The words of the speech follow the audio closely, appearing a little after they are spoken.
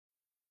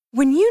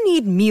When you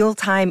need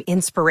mealtime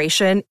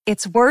inspiration,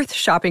 it's worth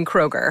shopping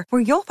Kroger,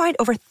 where you'll find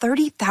over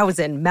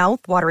 30,000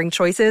 mouth-watering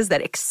choices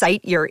that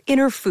excite your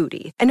inner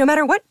foodie. And no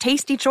matter what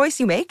tasty choice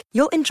you make,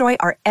 you'll enjoy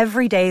our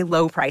everyday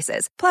low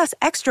prices, plus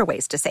extra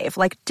ways to save,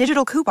 like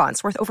digital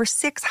coupons worth over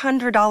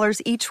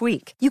 $600 each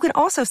week. You can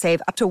also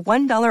save up to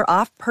 $1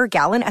 off per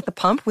gallon at the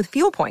pump with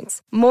fuel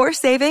points. More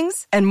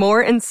savings and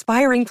more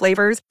inspiring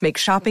flavors make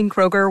shopping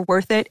Kroger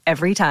worth it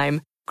every time.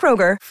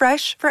 Kroger,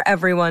 fresh for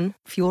everyone.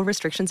 Fuel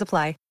restrictions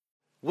apply.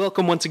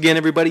 Welcome once again,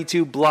 everybody,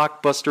 to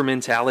Blockbuster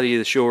Mentality,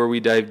 the show where we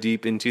dive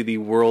deep into the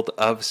world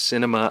of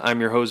cinema. I'm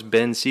your host,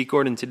 Ben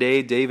Secord, and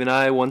today Dave and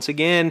I, once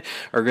again,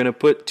 are going to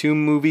put two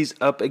movies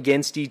up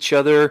against each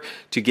other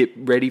to get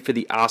ready for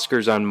the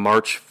Oscars on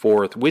March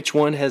 4th. Which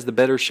one has the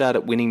better shot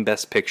at winning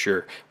Best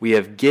Picture? We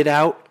have Get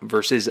Out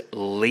versus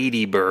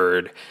Lady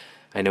Bird.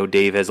 I know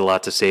Dave has a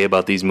lot to say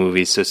about these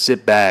movies, so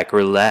sit back,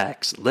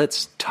 relax,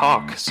 let's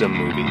talk some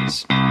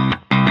movies.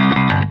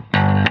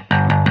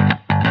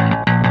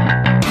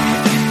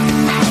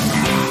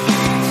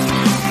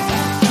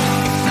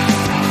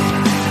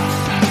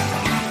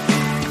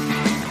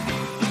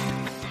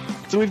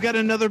 So we've got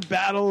another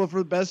battle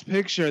for Best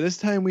Picture. This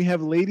time we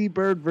have Lady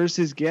Bird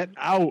versus Get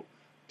Out.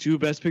 Two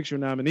Best Picture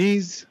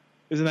nominees.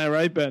 Isn't that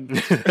right, Ben?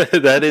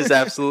 That is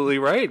absolutely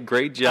right.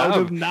 Great job. Out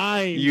of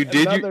 9. You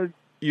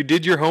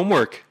did your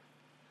homework.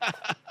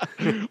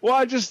 Well,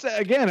 I just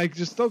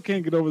still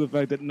can't get over the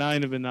fact that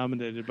 9 have been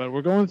nominated. But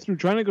we're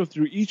trying to go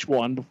through each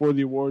one before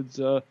the awards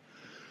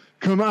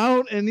come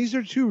out. And these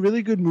are two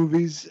really good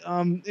movies.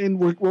 And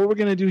what we're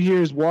going to do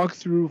here is walk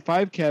through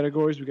 5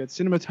 categories. We got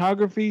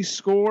cinematography,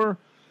 score,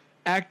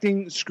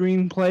 acting,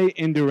 screenplay,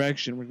 and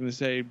direction. We're going to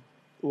say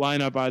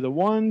line up either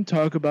one,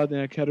 talk about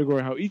that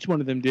category, how each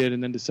one of them did,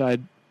 and then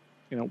decide,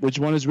 which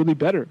one is really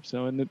better.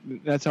 So, and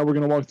that's how we're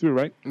going to walk through,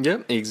 right?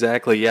 Yeah,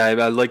 exactly. Yeah,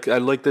 I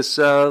like this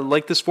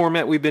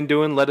format we've been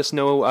doing. Let us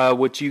know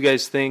what you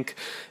guys think.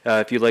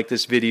 If you like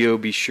this video,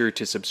 be sure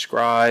to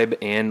subscribe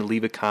and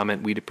leave a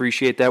comment. We'd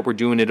appreciate that. We're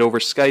doing it over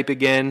Skype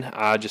again,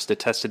 just to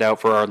test it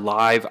out for our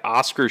live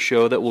Oscar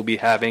show that we'll be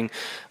having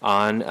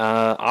on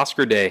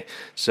Oscar Day.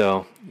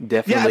 So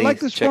definitely, yeah, I like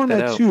this check format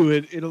that out. too.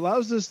 It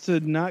allows us to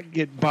not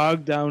get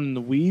bogged down in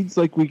the weeds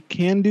like we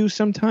can do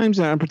sometimes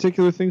on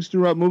particular things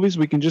throughout movies.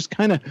 We can just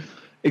kind of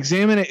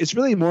examine it. It's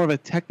really more of a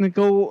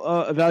technical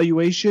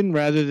evaluation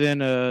rather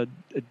than a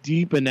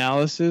deep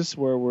analysis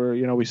where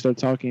we start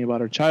talking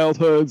about our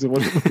childhoods and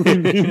what the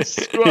movie means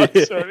to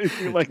us or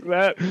anything like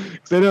that.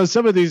 Because I know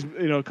some of these,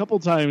 a couple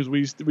times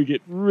we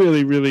get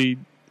really, really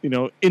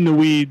in the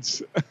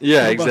weeds.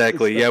 Yeah,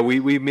 exactly. Yeah,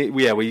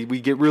 we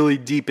get really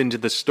deep into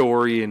the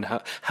story and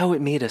how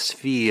it made us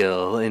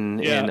feel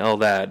and all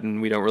that,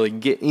 and we don't really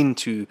get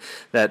into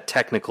that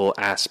technical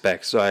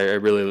aspect. So I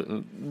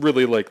really,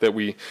 really like that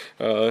we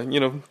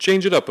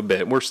change it up a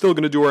bit. We're still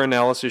going to do our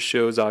analysis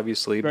shows,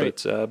 obviously, right.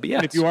 but yeah.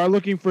 And if you are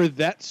looking for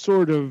that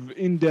sort of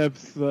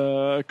in-depth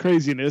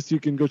craziness,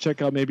 you can go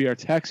check out maybe our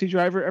Taxi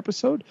Driver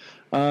episode.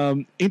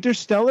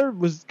 Interstellar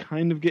was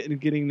kind of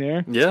getting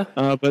there. Yeah.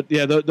 But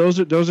yeah, those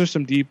are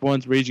some deep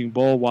ones. Raging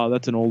Bull, wow,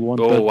 that's an old one.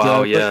 Oh, but,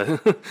 wow, yeah.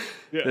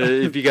 Yeah.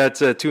 If you got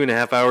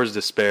 2.5 hours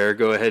to spare,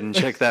 go ahead and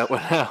check that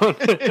one out.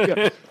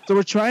 Yeah. So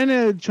we're trying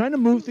to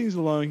move things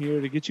along here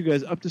to get you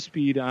guys up to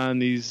speed on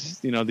these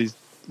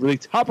really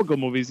topical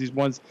movies. These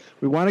ones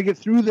we want to get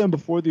through them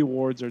before the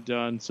awards are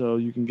done, so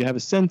you can have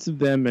a sense of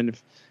them. And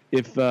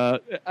if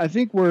I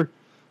think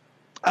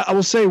I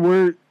will say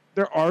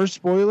there are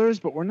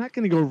spoilers, but we're not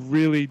going to go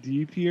really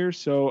deep here.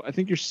 So I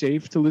think you're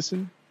safe to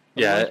listen.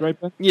 Yeah, right,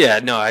 Ben? Yeah,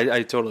 no,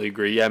 I totally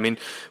agree. Yeah, I mean,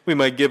 we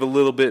might give a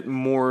little bit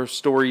more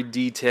story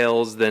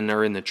details than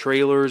are in the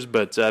trailers,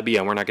 but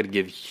yeah, we're not going to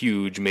give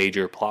huge,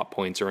 major plot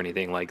points or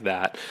anything like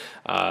that.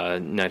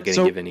 Not going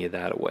to give any of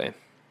that away.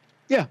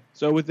 Yeah.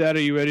 So with that,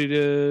 are you ready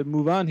to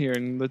move on here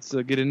and let's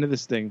get into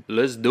this thing?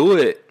 Let's do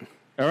it.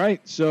 All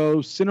right. So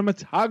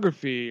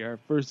cinematography, our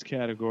first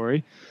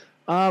category.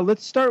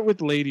 Let's start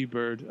with Lady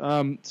Bird.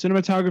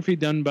 Cinematography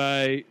done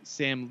by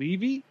Sam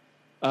Levy,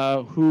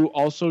 who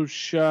also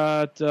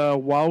shot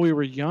While We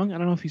Were Young. I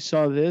don't know if you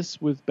saw this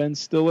with Ben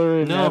Stiller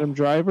and Adam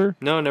Driver.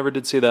 No, never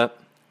did see that.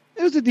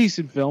 It was a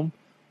decent film.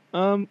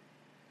 And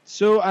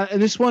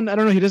this one, I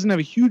don't know. He doesn't have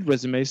a huge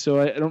resume,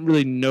 so I don't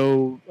really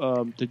know.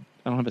 I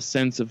don't have a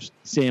sense of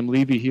Sam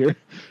Levy here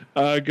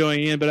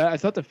going in, but I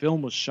thought the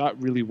film was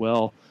shot really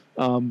well.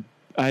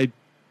 I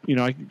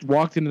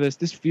walked into this.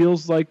 This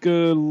feels like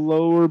a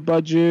lower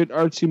budget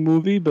artsy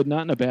movie, but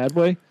not in a bad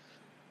way.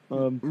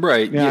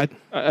 Right. Yeah,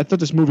 I thought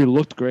this movie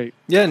looked great.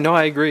 Yeah, no,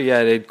 I agree. Yeah,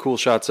 it had cool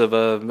shots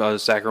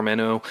of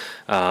Sacramento.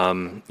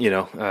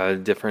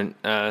 Different.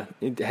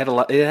 It had a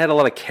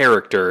lot of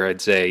character.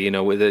 I'd say.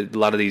 With a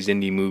lot of these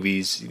indie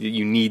movies,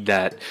 you need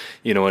that.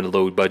 In a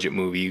low budget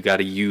movie, you got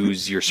to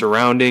use your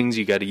surroundings.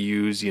 You got to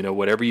use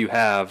whatever you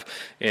have,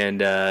 and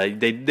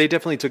they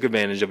definitely took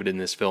advantage of it in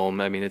this film.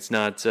 I mean, it's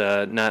not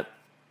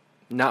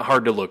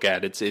hard to look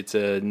at. It's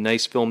a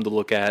nice film to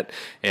look at,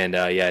 and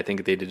I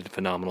think they did a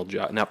phenomenal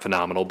job. Not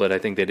phenomenal, but I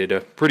think they did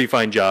a pretty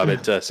fine job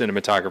at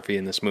cinematography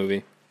in this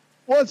movie.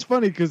 Well, it's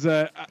funny because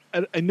I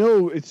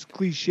know it's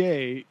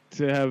cliche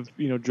to have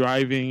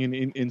driving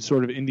in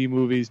sort of indie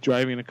movies,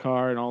 driving in a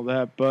car and all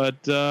that,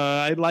 but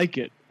I like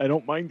it. I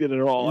don't mind it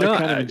at all. No, I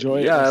kind of enjoy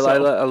it. Yeah, myself.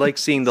 I like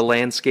seeing the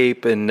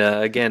landscape, and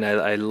again,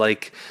 I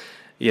like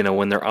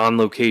when they're on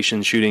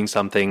location shooting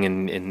something,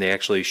 and they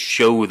actually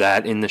show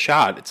that in the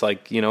shot. It's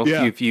like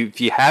Yeah. if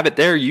you have it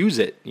there, use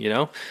it.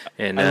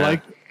 And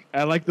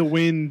I like the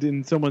wind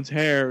in someone's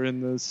hair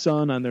and the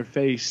sun on their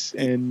face,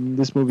 and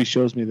this movie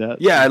shows me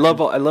that. Yeah, I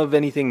love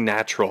anything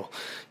natural.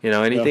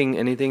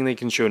 Anything they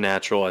can show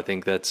natural. I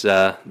think that's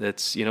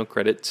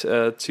credit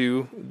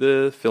to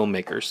the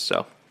filmmakers.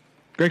 So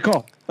Great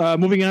call.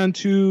 Moving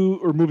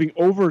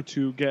over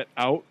to Get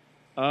Out.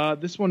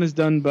 This one is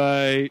done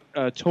by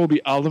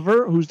Toby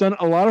Oliver, who's done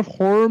a lot of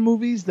horror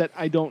movies that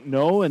I don't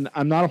know, and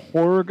I'm not a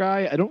horror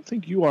guy. I don't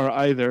think you are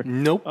either.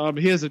 Nope.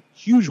 He has a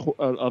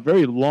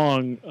very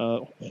long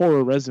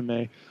horror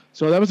resume.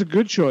 So that was a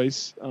good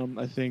choice,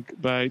 I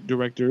think, by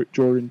director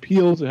Jordan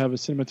Peele to have a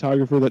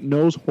cinematographer that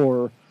knows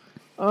horror.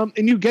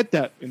 And you get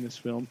that in this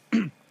film.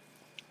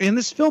 And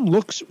this film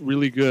looks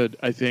really good,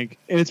 I think,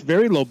 and it's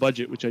very low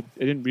budget, which I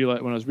didn't realize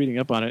when I was reading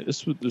up on it.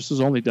 This was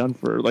only done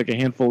for like a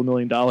handful of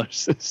 $1 million.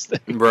 This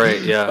thing.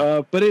 Right,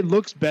 yeah. But it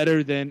looks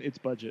better than its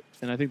budget,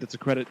 and I think that's a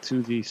credit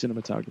to the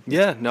cinematography.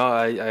 Yeah, no,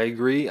 I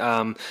agree.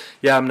 I'm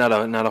not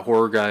a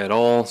horror guy at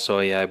all, so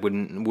yeah, I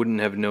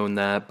wouldn't have known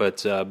that.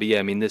 But yeah,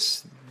 I mean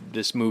this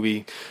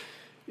movie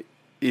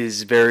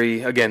is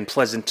very, again,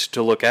 pleasant to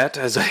look at,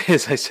 as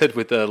I said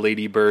with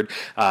Lady Bird.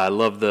 I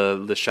love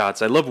the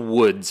shots. I love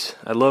woods.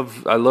 I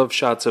love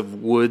shots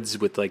of woods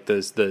with like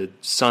the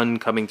sun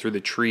coming through the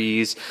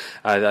trees.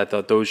 I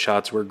thought those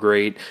shots were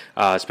great,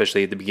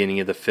 especially at the beginning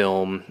of the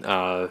film.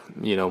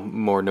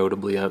 More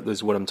notably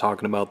is what I'm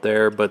talking about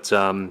there. But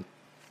I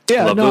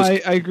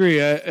agree.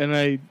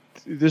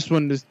 This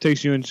one just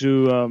takes you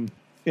into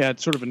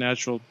it's sort of a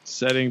natural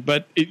setting,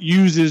 but it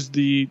uses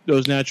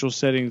those natural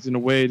settings in a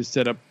way to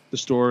set up the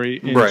story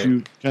and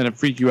to kind of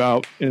freak you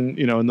out in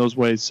those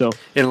ways. So,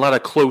 and a lot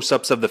of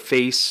close-ups of the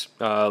face,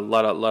 a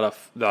lot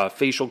of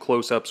facial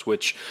close-ups,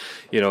 which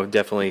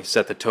definitely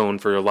set the tone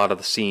for a lot of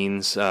the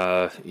scenes.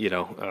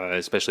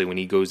 Especially when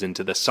he goes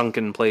into the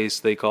sunken place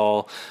they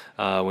call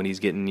when he's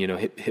getting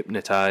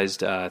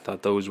hypnotized. I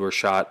thought those were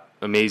shot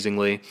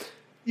amazingly.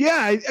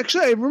 Yeah,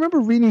 I remember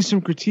reading some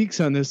critiques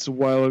on this a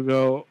while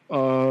ago.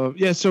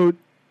 So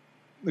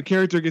the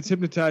character gets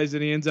hypnotized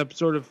and he ends up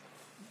sort of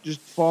just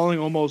falling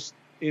almost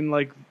in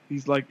like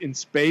he's like in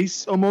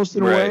space almost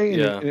in a way,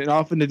 and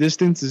off in the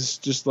distance is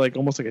just like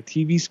almost like a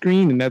TV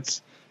screen, and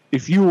that's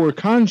if you were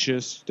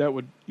conscious,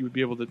 you would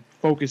be able to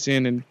focus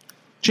in and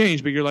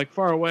change, but you're like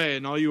far away,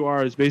 and all you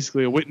are is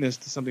basically a witness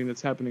to something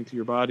that's happening to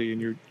your body,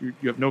 and you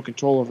have no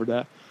control over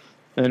that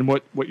and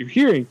what you're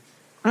hearing.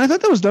 And I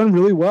thought that was done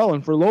really well,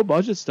 and for low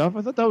budget stuff,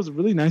 I thought that was a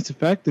really nice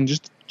effect and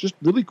just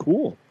really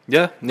cool.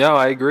 Yeah, no,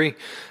 I agree.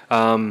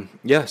 So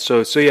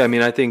yeah, I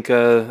mean, I think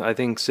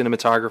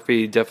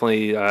cinematography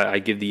definitely I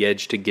give the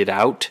edge to Get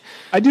Out.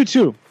 I do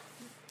too.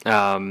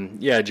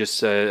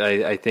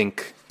 I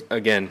think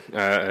again,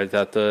 I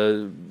thought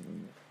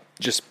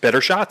just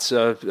better shots.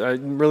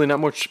 Really not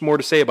much more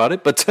to say about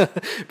it, but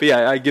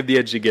yeah, I give the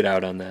edge to Get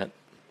Out on that.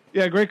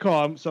 Yeah, great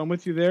call. So I'm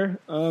with you there.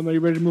 Are you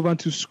ready to move on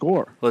to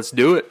score? Let's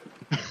do it.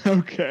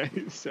 Okay,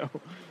 so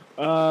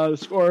the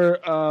score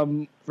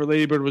for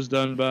Lady Bird was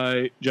done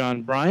by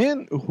John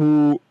Bryan,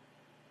 who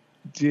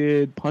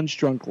did Punch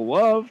Drunk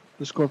Love,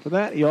 the score for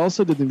that. He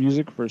also did the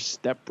music for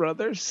Step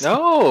Brothers.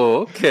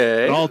 Oh,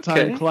 okay. An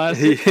all-time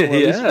classic, at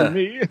least for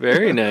me.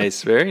 Very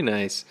nice, very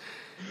nice.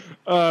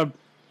 And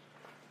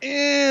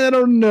I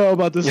don't know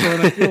about this one.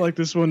 I feel like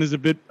this one is a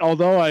bit,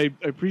 although I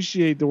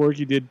appreciate the work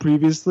he did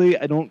previously,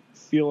 I don't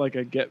feel like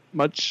I get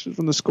much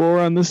from the score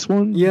on this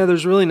one. Yeah,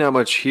 there's really not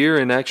much here,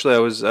 and actually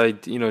I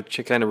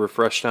kind of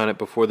refreshed on it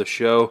before the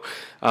show.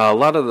 A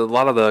lot of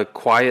the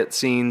quiet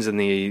scenes and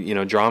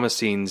the drama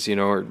scenes,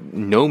 are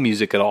no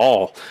music at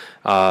all.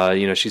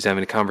 She's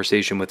having a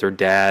conversation with her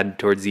dad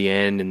towards the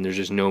end, and there's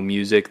just no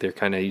music. They're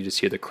you just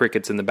hear the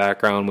crickets in the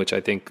background, which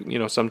I think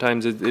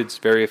sometimes it's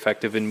very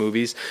effective in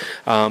movies.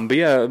 But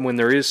yeah, when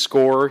there is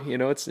score,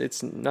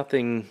 it's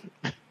nothing.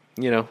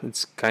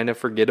 It's kind of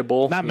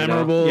forgettable. Not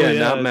memorable. Yeah,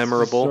 not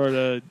memorable.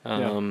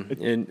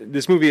 And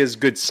this movie has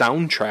good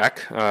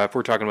soundtrack. If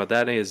we're talking about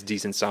that, it has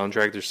decent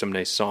soundtrack. There's some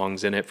nice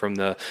songs in it from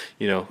the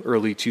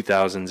early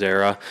 2000s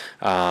era.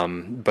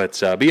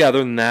 But yeah, other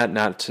than that,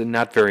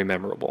 not very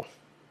memorable.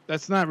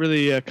 That's not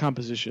really a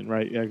composition,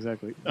 right? Yeah,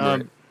 exactly.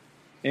 Right.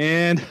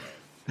 And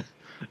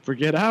for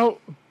Get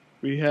Out,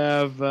 we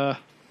have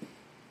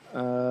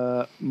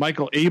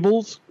Michael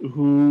Abels,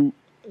 who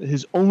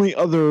his only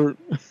other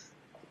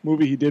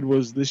movie he did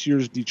was this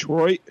year's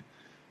Detroit.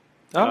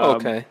 Oh,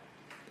 okay.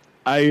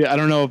 I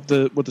don't know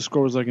what the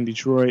score was like in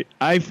Detroit.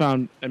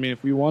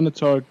 If we want to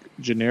talk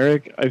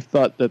generic, I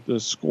thought that the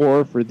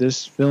score for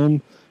this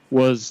film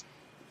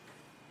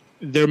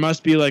there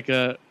must be like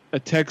a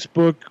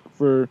textbook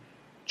for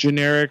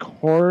generic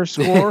horror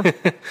score.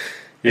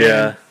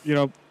 Yeah.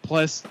 And,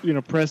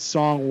 press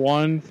song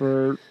 1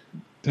 for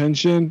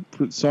tension.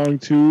 Song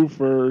 2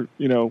 for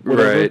whatever.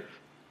 Right.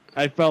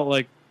 I felt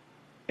like,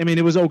 I mean,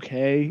 it was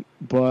okay,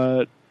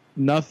 but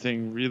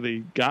nothing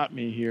really got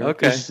me here.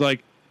 Okay. It's just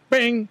like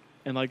bang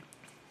and like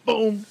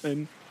boom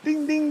and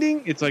ding ding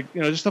ding. It's like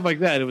just stuff like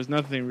that. It was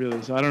nothing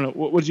really. So I don't know.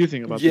 What did you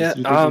think about Yeah, this?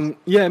 Did you think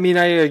yeah. I mean,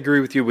 I agree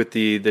with you with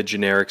the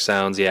generic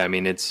sounds. Yeah, I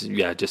mean, it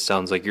just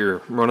sounds like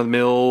your run of the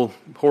mill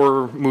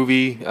horror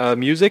movie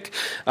music.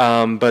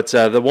 But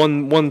the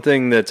one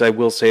thing that I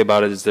will say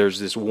about it is there's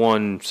this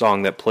one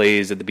song that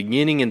plays at the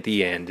beginning and at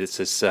the end. It's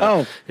this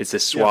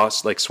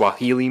like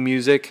Swahili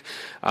music,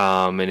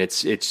 and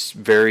it's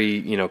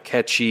very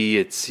catchy.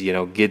 It's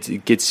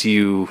gets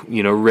you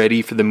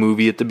ready for the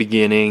movie at the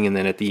beginning, and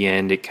then at the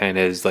end it kind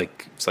of is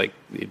like it's like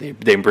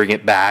they bring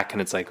it back,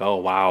 and it's like, oh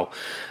wow,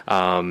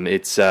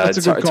 it's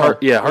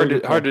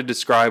hard to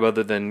describe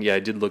other than I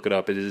did look it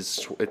up.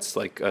 It's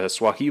like a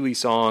Swahili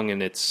song,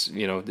 and it's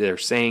they're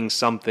saying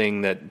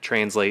something that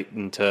translate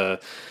into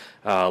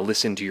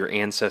listen to your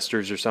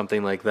ancestors or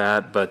something like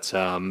that. But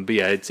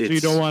yeah, it's so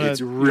you don't wanna,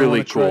 it's really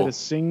you cool. Try to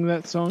sing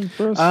that song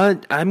for us?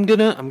 I'm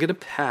gonna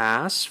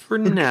pass for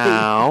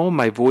now.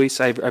 My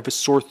voice, I have a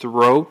sore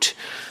throat.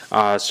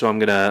 So I'm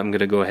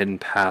gonna go ahead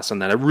and pass on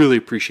that. I really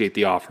appreciate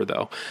the offer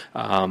though,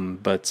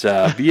 but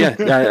yeah,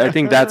 I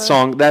think that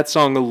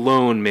song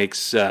alone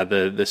makes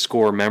the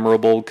score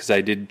memorable because I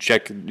did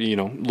check,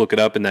 look it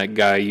up, and that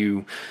guy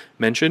you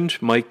mentioned,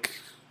 Mike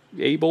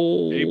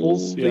Abels,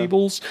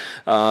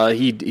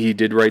 he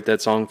did write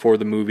that song for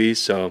the movie,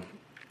 so.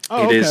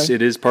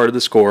 It is part of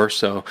the score,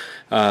 so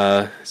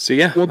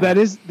yeah. Well, that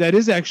is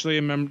actually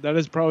that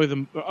is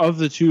probably of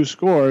the two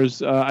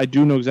scores. I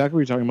do know exactly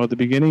what you're talking about, the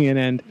beginning and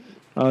end.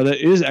 That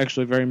is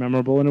actually very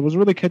memorable, and it was a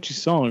really catchy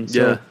song. So,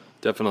 yeah,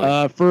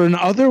 definitely. For an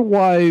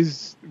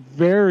otherwise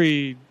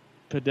very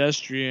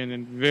pedestrian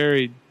and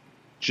very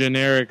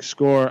generic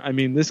score, I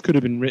mean, this could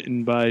have been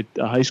written by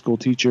a high school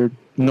teacher,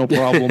 no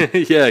problem.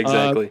 Yeah,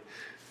 exactly.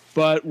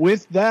 But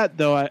with that,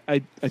 though,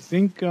 I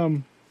think.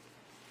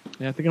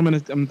 I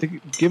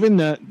think given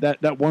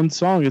that one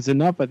song is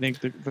enough, I think,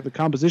 for the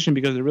composition,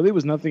 because there really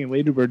was nothing in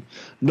Lady Bird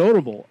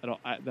notable at all,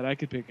 that I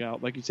could pick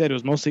out. Like you said, it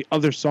was mostly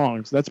other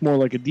songs. That's more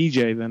like a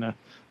DJ than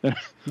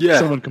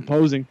someone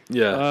composing.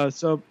 Yeah.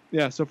 So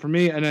for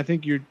me, and I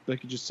think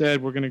like you just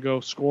said, we're gonna go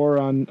score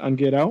on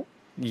Get Out.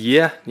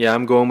 Yeah,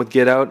 I'm going with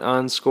Get Out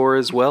on score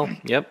as well.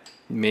 Yep,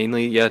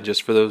 mainly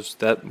just for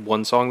that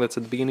one song that's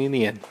at the beginning and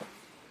the end.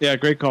 Yeah,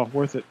 great call,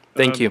 worth it.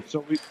 Thank you.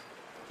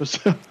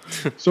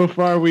 So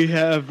far, we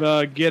have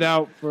Get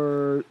Out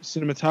for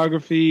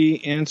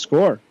cinematography and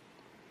score.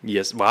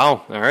 Yes.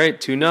 Wow. All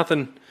right.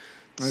 2-0.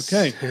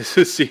 Okay.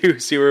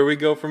 See where we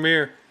go from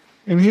here.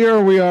 And here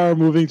we are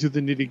moving to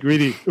the nitty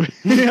gritty.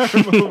 We are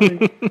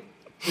moving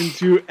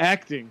into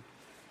acting.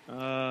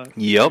 Yep.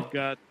 We've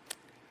got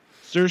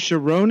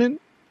Saoirse Ronan,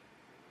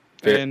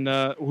 and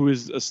who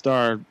is a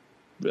star,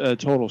 a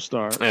total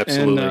star.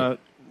 Absolutely. And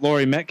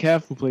Laurie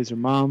Metcalf, who plays her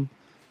mom.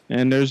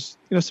 And there's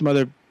some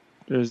other.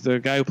 There's the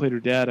guy who played her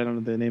dad. I don't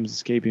know, the name's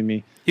escaping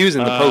me. He was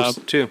in the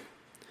Post too.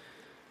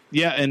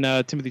 Yeah, and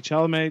Timothée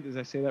Chalamet. Did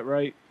I say that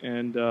right?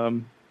 And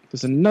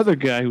there's another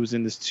guy who was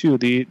in this too.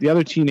 The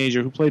other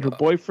teenager who played her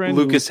boyfriend,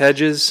 Lucas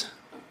Hedges.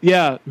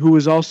 Yeah, who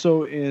was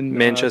also in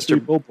Manchester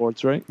 3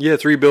 Billboards, right? Yeah,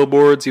 3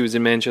 Billboards. He was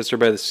in Manchester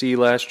by the Sea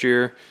last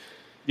year.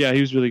 Yeah,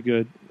 he was really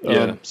good.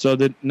 Yeah. So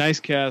the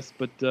nice cast,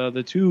 but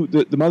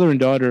the mother and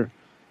daughter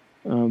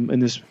in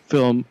this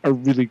film are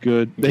really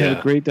good. They have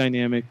a great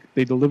dynamic.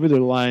 They deliver their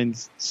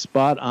lines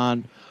spot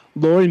on.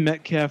 Laurie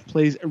Metcalf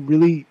plays a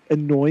really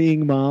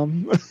annoying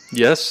mom.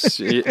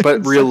 Yes,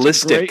 but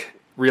realistic.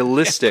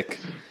 Realistic.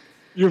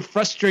 You're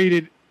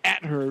frustrated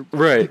at her,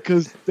 right?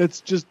 Because that's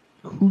just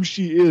who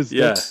she is.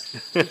 Yeah.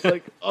 It's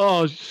like,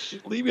 oh,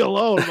 leave me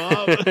alone,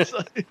 Mom.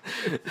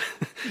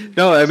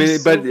 No, I mean,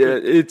 but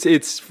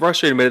it's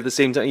frustrating. But at the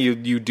same time,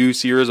 you do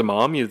see her as a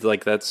mom. You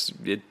like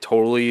it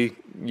totally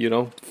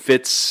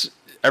fits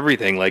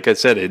everything. Like I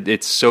said,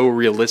 it's so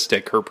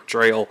realistic. Her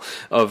portrayal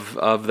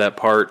of that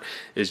part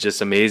is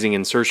just amazing.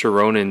 And Saoirse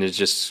Ronan is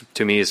just,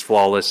 to me, as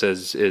flawless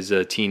as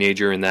a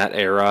teenager in that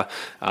era.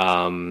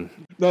 No,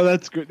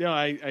 that's good. No,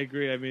 I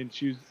agree. I mean,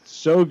 she's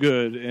so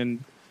good.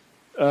 And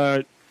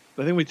I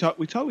think we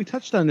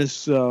touched on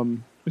this.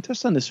 We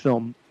touched on this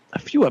film a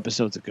few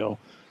episodes ago,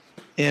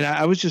 and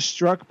I was just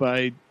struck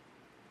by,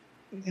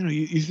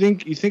 you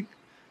think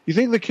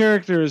the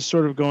character is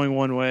sort of going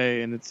one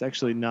way, and it's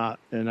actually not.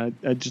 And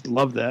I just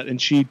love that.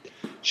 And she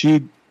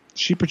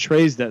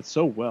portrays that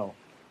so well.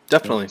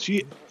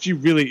 Definitely. She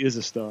really is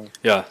a star.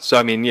 Yeah. So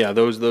I mean,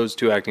 those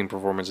two acting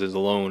performances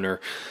alone are,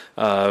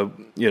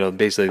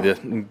 basically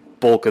the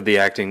bulk of the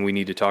acting we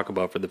need to talk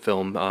about for the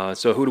film.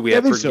 So who do we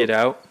have for Get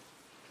Out?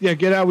 Yeah,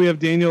 Get Out. We have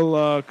Daniel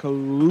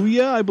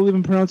Kaluuya. I believe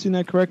I'm pronouncing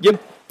that correctly.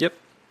 Yep.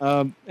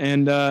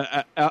 And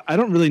I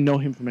don't really know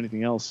him from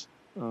anything else.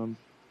 Do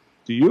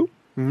you?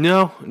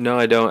 No,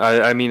 I don't.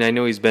 I mean, I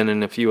know he's been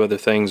in a few other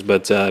things,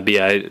 but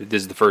this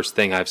is the first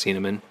thing I've seen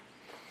him in.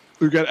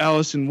 We've got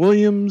Allison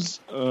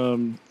Williams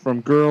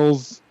from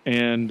Girls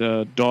and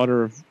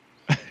daughter of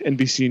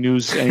NBC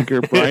News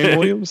anchor Brian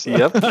Williams.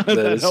 Yep, that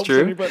is helps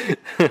true. anybody.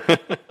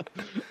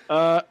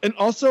 And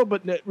also,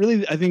 but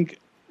really, I think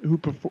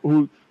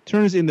who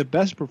turns in the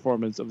best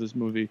performance of this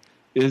movie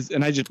is,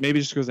 and maybe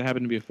just because I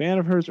happen to be a fan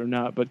of hers or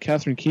not, but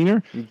Catherine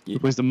Keener, who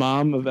plays the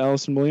mom of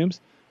Allison Williams.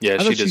 Yeah,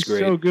 she does she's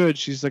great. So good.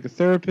 She's like a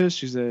therapist.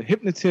 She's a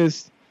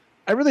hypnotist.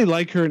 I really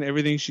like her in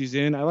everything she's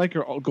in. I like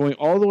her going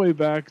all the way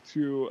back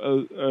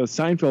to a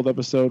Seinfeld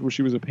episode where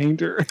she was a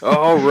painter.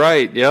 Oh,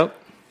 right. Yep.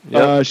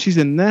 She's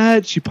in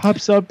that. She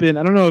pops up in,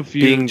 I don't know if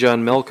you... Being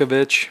John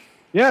Malkovich.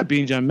 Yeah,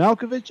 Being John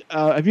Malkovich.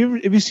 Have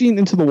you seen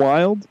Into the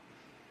Wild?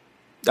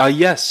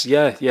 Yes.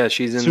 Yeah,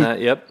 she's in that.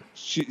 Yep.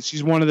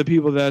 She's one of the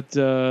people that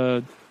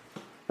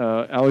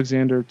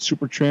Alexander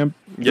Supertramp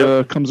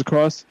comes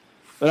across.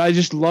 But I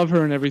just love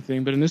her and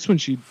everything. But in this one,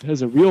 she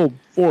has a real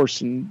force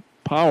and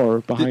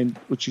power behind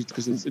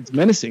because it's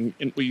menacing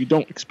and what you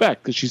don't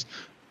expect. Because she's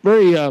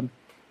very,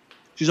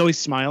 she's always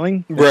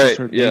smiling. That's right. Just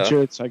her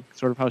nature. It's like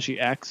sort of how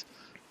she acts.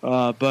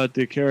 But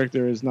the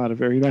character is not a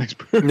very nice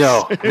person.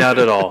 No, not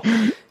at all.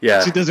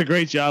 Yeah, she does a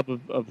great job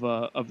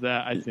of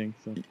that. I think.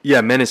 So.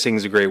 Yeah, menacing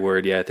is a great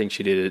word. Yeah, I think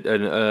she did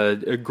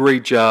a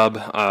great job.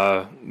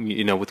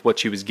 With what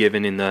she was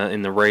given in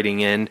the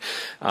writing end.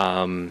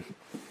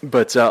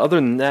 But other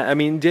than that, I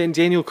mean,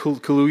 Daniel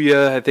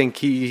Kaluuya, I think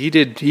he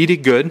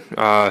did good.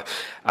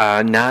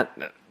 Not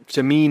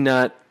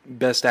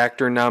best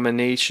actor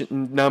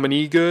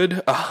nominee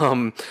good.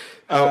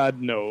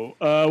 No.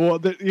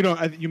 Well,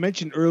 you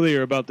mentioned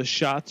earlier about the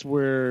shots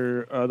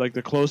where like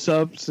the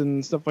close-ups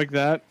and stuff like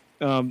that.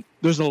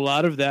 There's a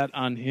lot of that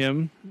on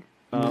him.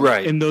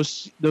 Right. And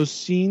those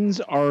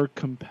scenes are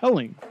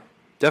compelling.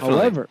 Definitely.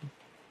 However,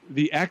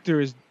 the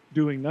actor is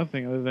doing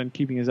nothing other than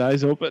keeping his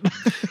eyes open.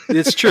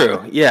 It's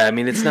true. Yeah, I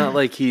mean, it's not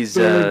like he's,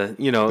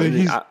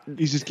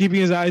 he's just keeping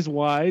his eyes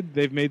wide.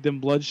 They've made them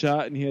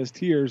bloodshot, and he has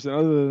tears. And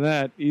other than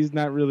that, he's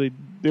not really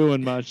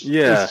doing much.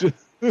 Yeah.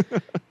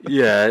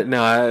 Yeah,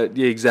 no,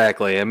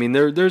 exactly. I mean,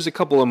 there's a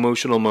couple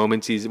emotional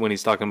moments when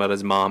he's talking about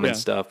his mom and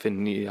stuff,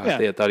 and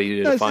I thought he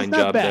did a fine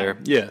job there.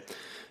 Yeah.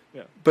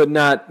 But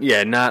not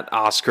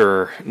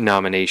Oscar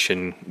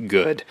nomination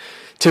good.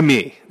 To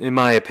me, in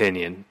my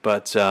opinion,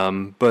 but so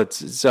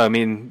I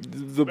mean,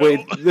 the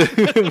way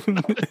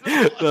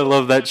I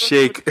love that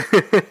shake. That's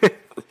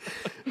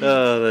to me,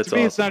 awesome.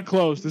 It's not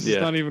close. This is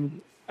not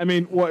even. I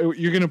mean, what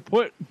you're gonna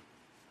put?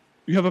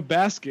 You have a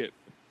basket,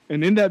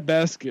 and in that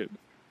basket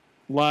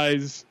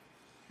lies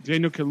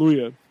Daniel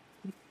Kaluuya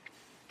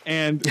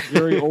and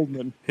Gary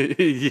Oldman.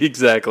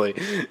 Exactly,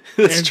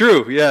 that's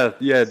true.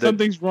 Yeah.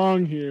 Something's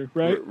wrong here,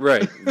 right?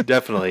 Right,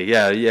 definitely.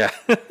 Yeah.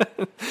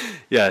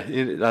 Yeah,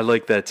 I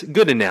like that.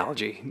 Good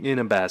analogy, in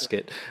a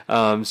basket.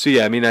 So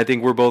yeah, I mean, I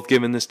think we're both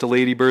giving this to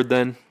Lady Bird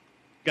then.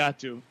 Got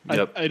to.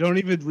 Yep. I don't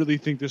even really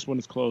think this one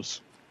is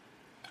close.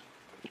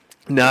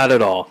 Not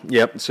at all.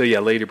 Yep. So yeah,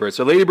 Lady Bird.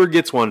 So Lady Bird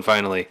gets one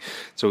finally.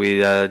 So we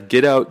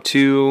get out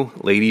to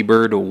Lady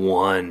Bird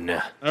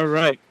 1. All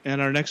right.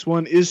 And our next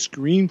one is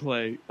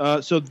screenplay.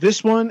 So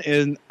this one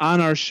is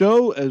on our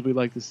show, as we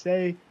like to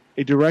say,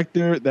 a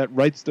director that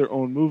writes their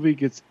own movie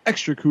gets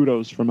extra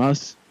kudos from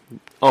us.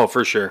 Oh,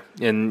 for sure.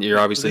 And you're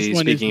obviously this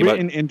one speaking is about...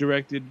 written and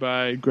directed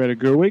by Greta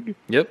Gerwig.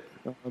 Yep.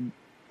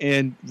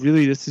 And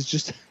really, this is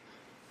just...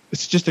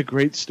 It's just a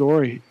great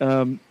story.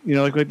 Like I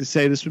like to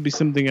say, this would be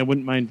something I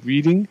wouldn't mind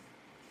reading.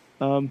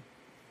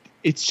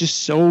 It's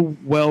just so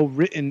well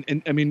written,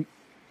 and I mean,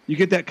 you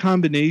get that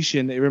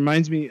combination. It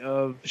reminds me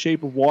of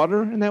Shape of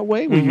Water in that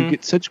way, where you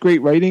get such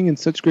great writing and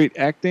such great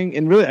acting,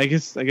 and really, I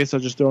guess I'll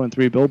just throw in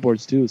Three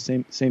Billboards too.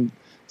 Same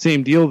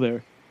deal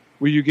there,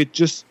 where you get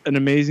just an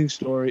amazing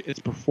story. It's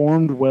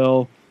performed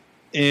well,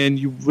 and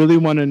you really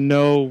want to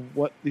know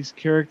what these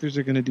characters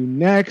are going to do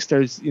next.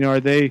 Are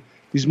they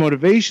these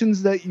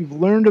motivations that you've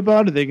learned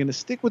about? Are they going to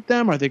stick with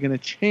them? Are they going to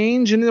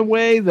change in a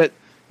way that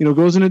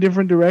goes in a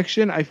different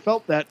direction? I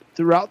felt that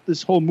throughout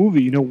this whole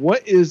movie.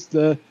 What is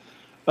the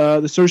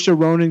Saoirse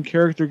Ronan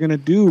character going to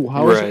do?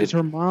 How is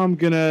her mom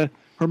going to...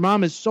 Her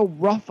mom is so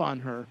rough on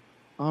her.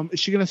 Is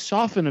she going to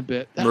soften a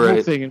bit? That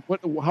whole thing. And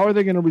how are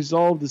they going to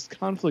resolve this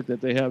conflict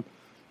that they have?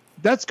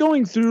 That's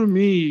going through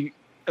me,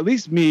 at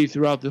least me,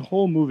 throughout the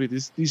whole movie.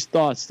 These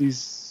thoughts,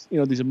 these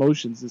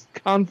emotions, this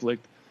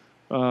conflict.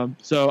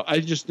 So I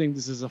just think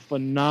this is a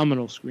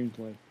phenomenal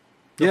screenplay.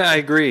 Yeah, I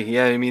agree.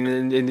 Yeah, I mean,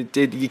 and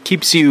it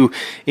keeps you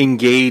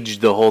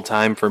engaged the whole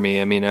time for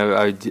me. I mean,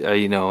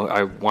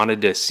 I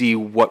wanted to see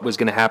what was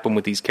going to happen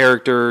with these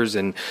characters,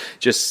 and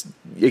just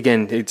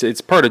again, it's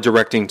part of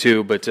directing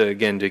too. But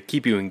again, to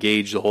keep you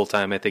engaged the whole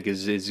time, I think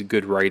is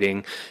good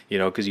writing.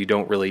 Because you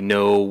don't really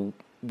know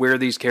where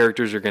these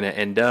characters are going to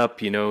end up,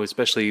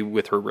 especially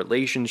with her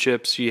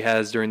relationships she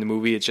has during the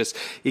movie.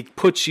 It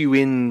puts you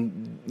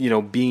in,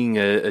 being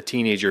a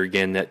teenager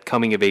again, that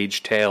coming of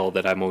age tale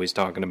that I'm always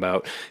talking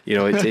about.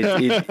 It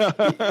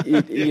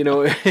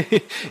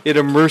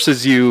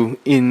immerses you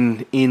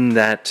in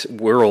that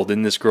world,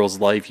 in this girl's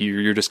life.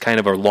 You're just kind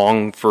of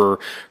along for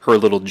her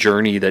little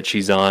journey that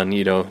she's on,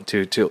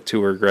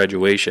 to her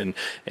graduation.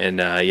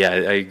 And I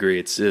agree.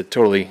 It's it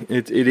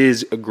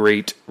is a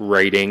great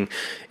writing,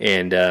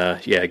 and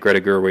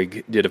Greta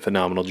Gerwig did a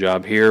phenomenal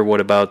job here.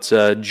 What about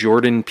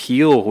Jordan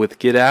Peele with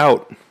Get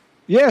Out?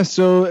 Yeah,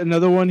 so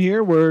another one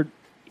here where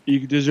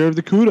you deserve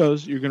the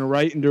kudos. You're going to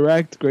write and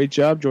direct. Great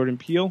job, Jordan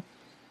Peele.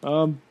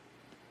 I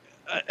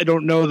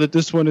don't know that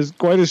this one is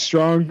quite as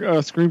strong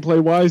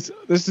screenplay-wise.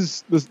 This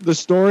is the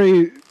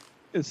story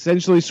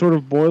essentially sort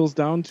of boils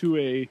down to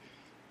a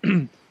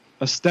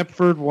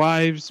Stepford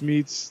Wives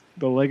meets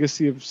the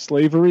legacy of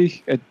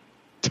slavery.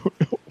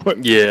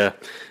 Yeah,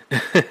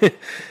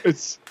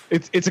 it's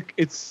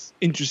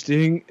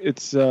interesting.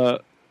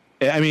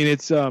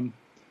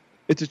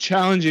 It's a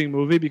challenging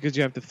movie because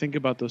you have to think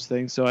about those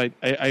things. So I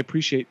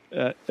appreciate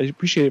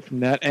it from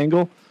that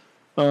angle.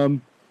 I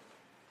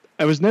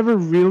was never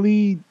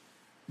really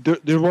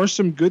there were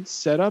some good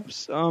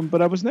setups,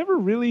 but I was never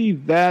really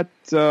that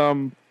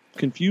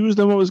confused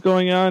on what was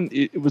going on.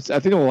 It was, I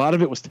think, a lot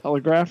of it was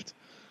telegraphed,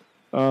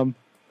 and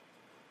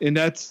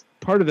that's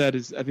part of that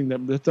is I think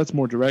that's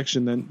more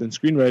direction than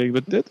screenwriting.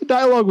 But the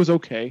dialogue was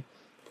okay.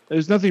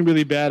 There's nothing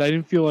really bad. I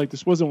didn't feel like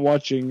this wasn't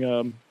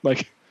watching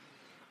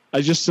I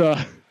just saw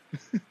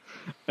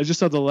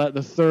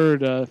the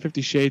third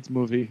 50 Shades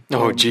movie.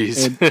 Oh,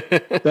 jeez.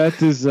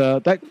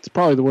 That's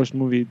probably the worst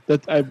movie.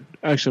 I'm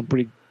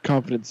pretty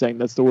confident saying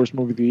that's the worst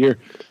movie of the year.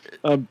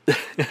 And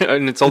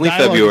it's only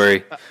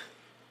February.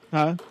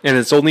 Huh? And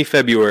it's only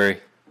February.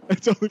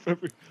 It's only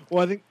February.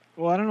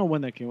 Well, I don't know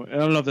when that came out. I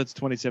don't know if that's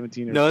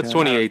 2017 or... No, it's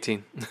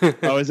 2018.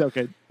 Oh, is that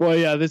okay? Well,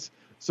 yeah,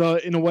 so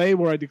in a way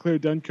where I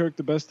declared Dunkirk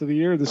the best of the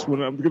year, this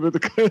one I'm going to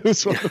declare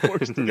this one the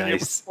worst of the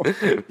nice.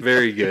 Year.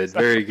 Very good.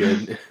 Very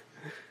good.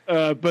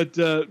 But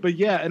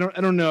yeah, I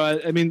don't know.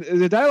 I mean,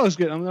 the dialogue's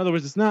good. In other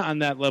words, it's not on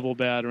that level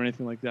bad or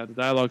anything like that. The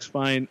dialogue's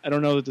fine. I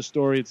don't know that the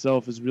story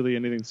itself is really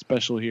anything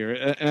special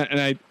here.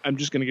 And I'm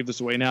just going to give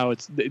this away now.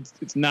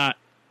 It's not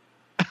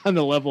on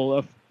the level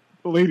of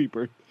the Lady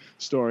Bird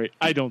story,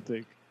 I don't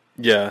think.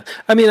 Yeah.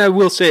 I mean, I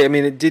will say,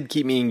 it did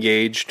keep me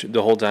engaged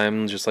the whole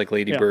time, just like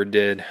Lady Bird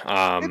did.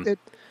 It did.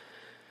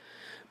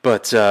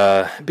 But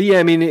yeah,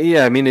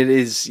 it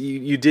is.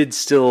 You did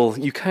still.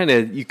 You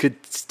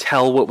could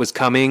tell what was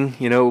coming.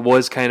 It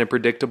was kind of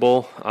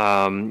predictable. There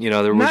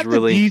was not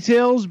really the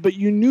details, but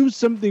you knew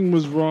something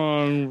was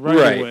wrong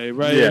right away,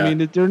 right? Yeah.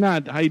 They're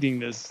not hiding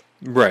this,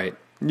 right?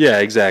 Yeah,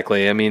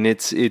 exactly.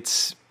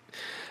 It's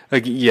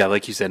like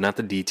like you said, not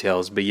the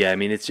details, but yeah,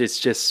 it's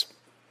just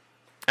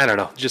I don't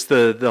know, just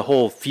the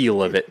whole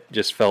feel of it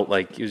just felt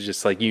like it was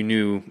just like you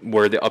knew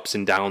where the ups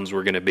and downs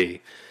were going to be.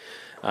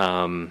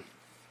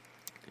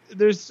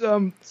 There's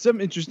some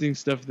interesting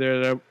stuff there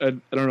that I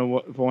don't know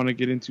if I want to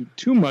get into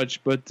too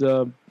much, but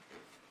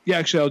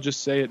actually I'll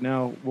just say it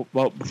now.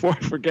 Well, before I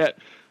forget,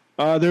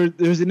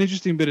 there's an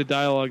interesting bit of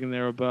dialogue in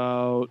there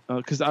about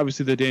because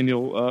obviously the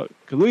Daniel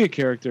Kaluuya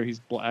character, he's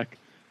black,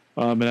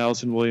 and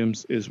Allison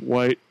Williams is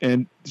white,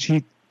 and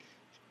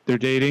they're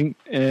dating,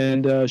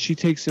 and she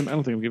takes him. I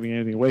don't think I'm giving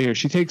anything away here.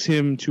 She takes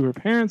him to her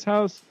parents'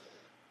 house.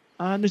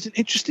 There's an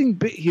interesting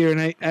bit here, and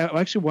I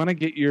actually want to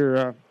get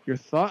your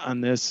thought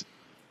on this.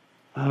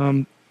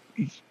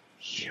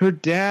 Her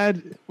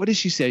dad, what does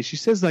she say? She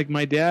says, like,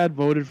 my dad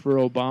voted for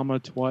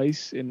Obama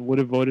twice and would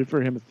have voted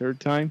for him a third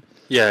time.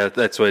 Yeah,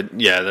 that's what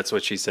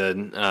she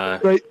said.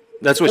 Right.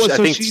 That's what I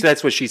think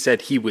that's what she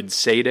said he would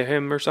say to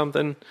him or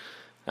something.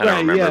 I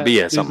don't remember, but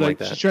yeah, something like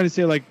that. She's trying to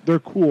say, like, they're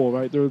cool,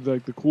 right? They're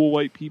like the cool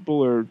white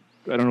people, or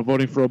I don't know,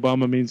 voting for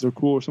Obama means they're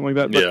cool or something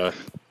like that. But yeah.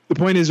 The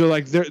point is,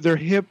 they're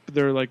hip,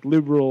 they're like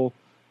liberal,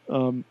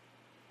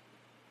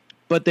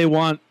 but they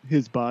want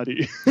his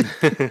body.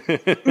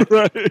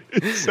 Right.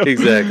 So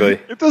exactly.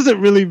 It doesn't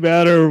really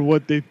matter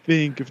what they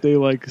think if they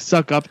like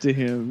suck up to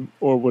him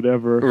or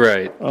whatever.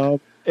 Right.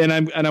 And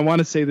I want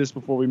to say this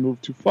before we move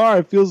too far.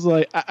 It feels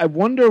like I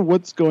wonder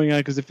what's going on,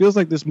 because it feels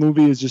like this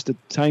movie is just a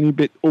tiny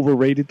bit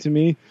overrated to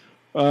me.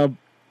 And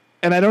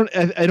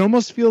it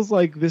almost feels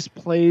like this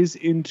plays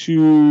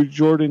into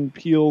Jordan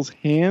Peele's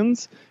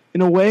hands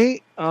in a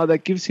way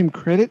that gives him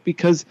credit,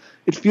 because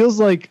it feels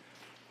like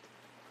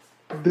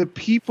the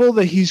people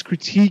that he's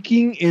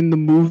critiquing in the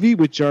movie,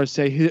 which are,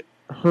 say,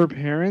 her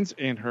parents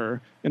and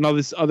her and all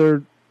this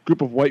other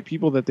group of white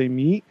people that they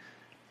meet,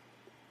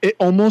 it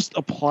almost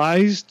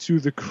applies to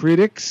the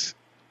critics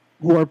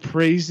who are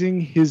praising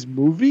his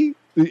movie.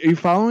 Are you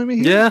following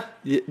me here?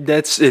 Yeah,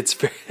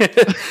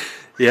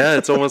 yeah,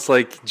 it's almost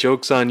like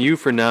joke's on you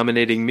for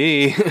nominating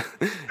me.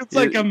 It's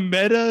like a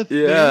meta thing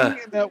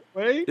in that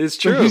way. It's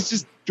true. But he's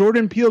just,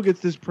 Jordan Peele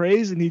gets this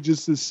praise and he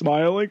just is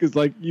smiling. It's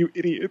like, you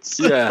idiots.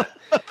 Yeah,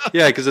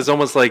 because it's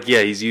almost like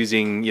he's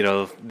using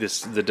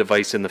the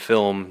device in the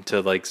film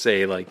to like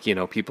say like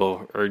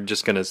people are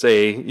just gonna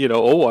say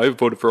oh, I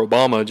voted for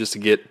Obama just to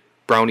get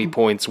brownie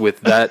points with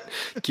that,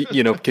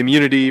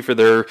 community for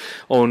their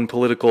own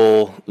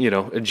political,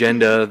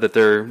 agenda that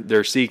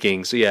they're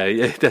seeking. So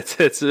yeah,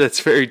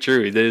 that's very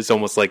true. It is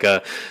almost like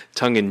a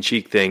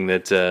tongue-in-cheek thing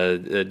that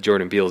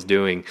Jordan Peele's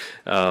doing,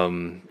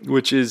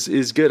 which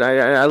is good.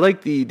 I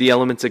like the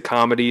elements of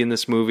comedy in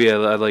this movie.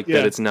 I like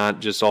that it's not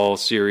just all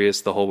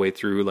serious the whole way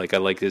through. Like I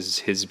like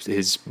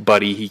his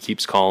buddy he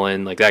keeps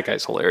calling. Like that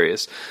guy's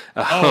hilarious.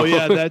 Oh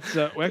yeah, that's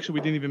actually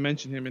we didn't even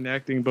mention him in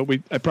acting, but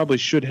I probably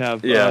should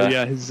have.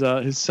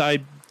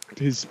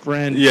 His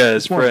friend. Yeah,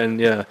 his friend.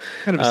 Yeah,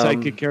 kind of a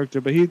sidekick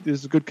character, but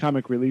there's a good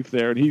comic relief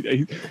there,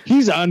 and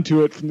he's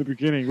onto it from the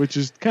beginning, which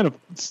is kind of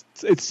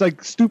it's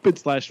like stupid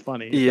 /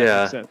 funny.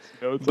 Yeah,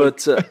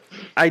 but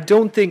I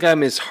don't think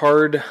I'm as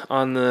hard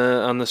on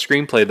the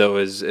screenplay though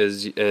as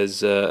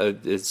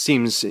it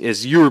seems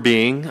as you're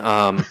being.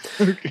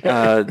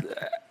 Okay.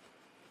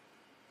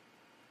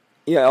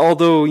 Yeah,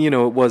 although,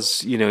 it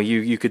was,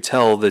 you could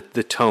tell the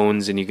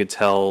tones and you could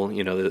tell,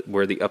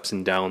 where the ups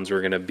and downs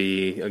were going to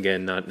be.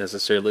 Again, not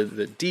necessarily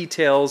the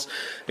details.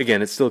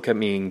 Again, it still kept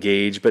me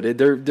engaged, but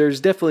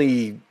there's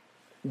definitely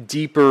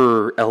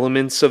deeper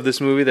elements of this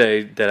movie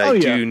that I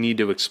do need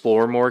to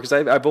explore more, because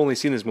I've only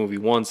seen this movie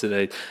once, and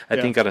I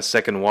think on a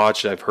second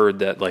watch I've heard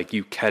that like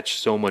you catch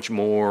so much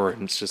more,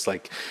 and it's just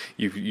like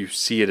you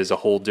see it as a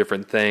whole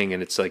different thing,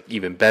 and it's like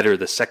even better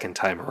the second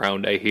time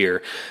around, I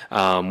hear,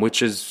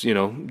 which is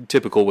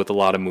typical with a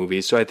lot of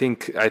movies. So I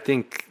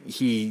think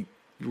he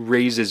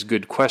raises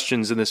good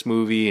questions in this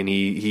movie, and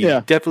he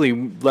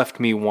definitely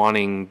left me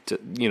wanting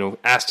to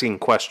asking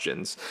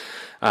questions.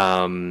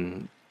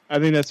 I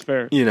think that's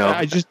fair.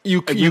 I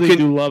really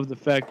do love the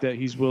fact that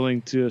he's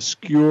willing to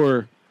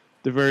skewer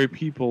the very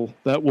people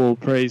that will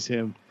praise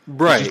him.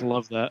 Right. I just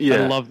love that.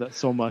 Yeah. I love that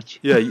so much.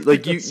 Yeah,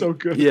 like That's so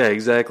good. Yeah,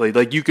 exactly.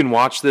 Like you can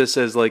watch this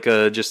as like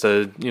just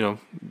a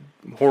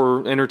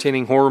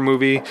entertaining horror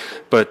movie,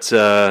 but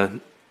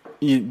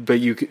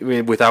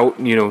you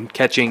without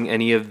catching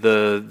any of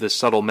the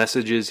subtle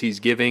messages he's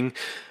giving.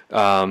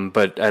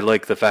 But I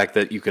like the fact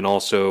that you can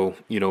also,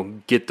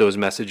 get those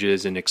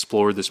messages and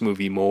explore this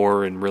movie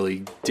more and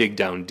really dig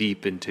down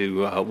deep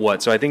into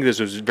what. So I think this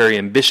was very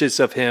ambitious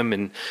of him,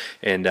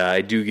 and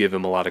I do give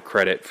him a lot of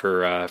credit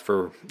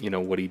for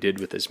what he did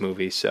with this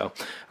movie. So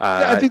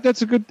I think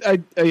that's a good.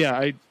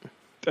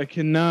 I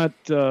cannot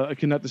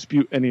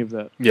dispute any of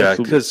that. Yeah,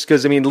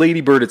 because I mean,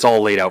 Lady Bird, it's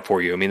all laid out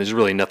for you. I mean, there's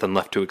really nothing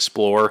left to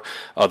explore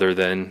other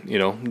than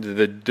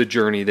the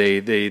journey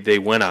they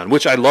went on.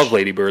 Which I love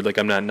Lady Bird. Like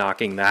I'm not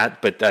knocking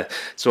that, but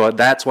so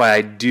that's why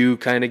I do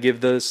kind of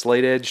give the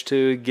slight edge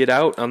to Get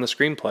Out on the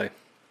screenplay.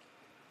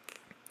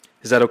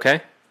 Is that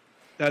okay?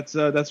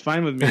 That's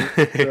fine with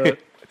me.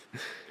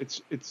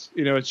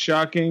 It's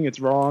shocking, it's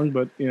wrong,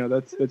 but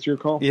that's your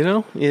call.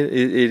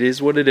 It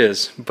is what it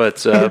is.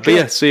 But I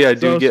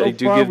do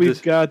give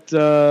we've got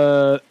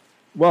I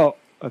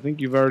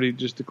think you've already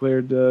just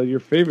declared your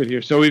favorite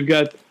here. So you've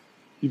got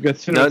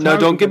No,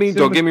 don't get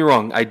me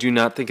wrong. I do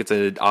not think it's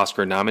an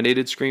Oscar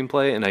nominated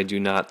screenplay, and I do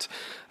not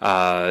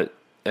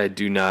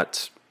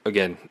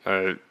again,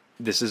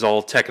 this is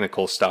all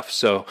technical stuff.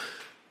 So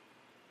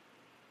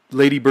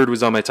Lady Bird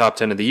was on my top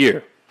 10 of the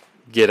year.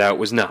 Get Out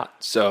was not.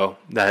 So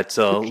that's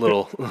a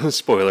little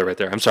spoiler right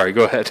there. I'm sorry.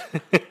 Go ahead.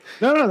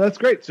 No, that's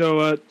great.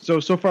 So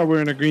far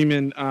we're in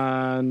agreement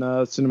on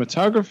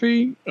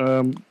cinematography,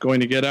 going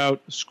to Get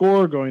Out,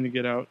 score going to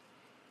Get Out,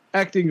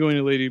 acting going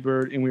to Lady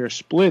Bird, and we are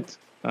split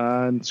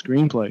on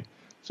screenplay.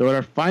 So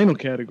our final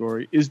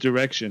category is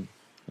direction.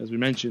 As we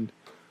mentioned,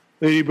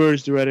 Lady Bird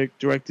is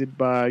directed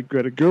by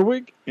Greta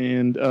Gerwig,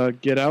 and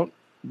Get Out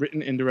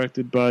written and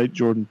directed by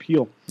Jordan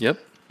Peele. Yep.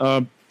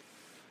 The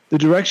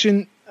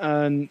direction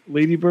on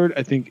Lady Bird,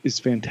 I think, is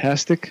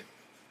fantastic.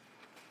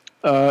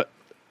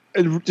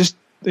 Just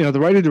the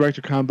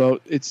writer-director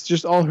combo, it's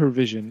just all her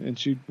vision, and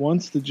she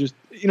wants to just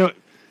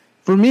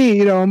for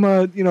me, I'm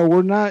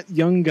we're not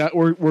young guys,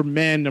 we're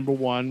men, number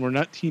one, we're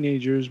not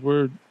teenagers,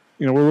 we're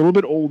we're a little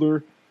bit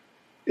older.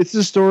 It's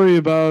a story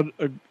about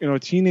a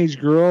teenage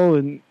girl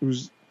and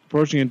who's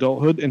approaching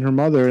adulthood and her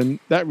mother and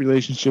that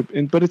relationship,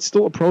 but it's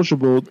still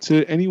approachable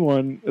to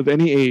anyone of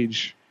any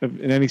age,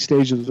 in any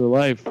stage of their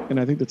life, and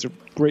I think that's a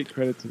great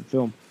credit to the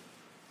film.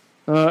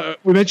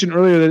 We mentioned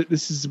earlier that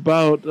this is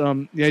about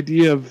the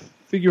idea of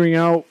figuring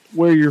out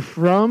where you're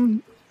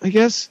from, I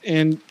guess,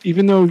 and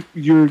even though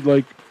you're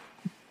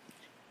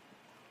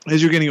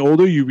as you're getting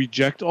older, you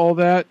reject all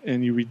that,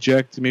 and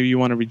maybe you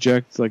want to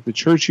reject like the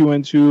church you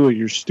went to, or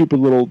your stupid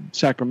little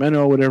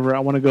Sacramento or whatever. I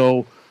want to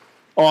go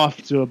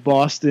off to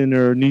Boston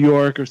or New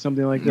York or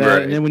something like that.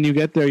 Right. And then when you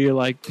get there, you're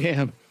like,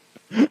 damn,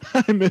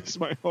 I miss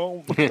my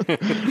home.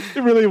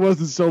 It really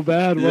wasn't so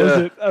bad, was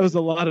it? That was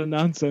a lot of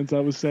nonsense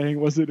I was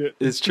saying, wasn't it?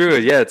 It's true.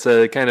 Yeah, it's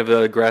a kind of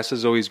a grass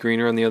is always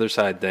greener on the other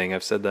side thing.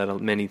 I've said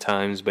that many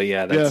times, but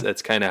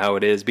that's kind of how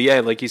it is. But yeah,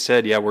 like you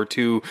said, we're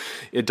two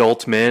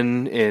adult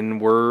men,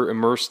 and we're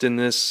immersed in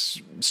this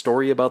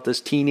story about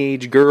this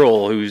teenage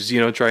girl who's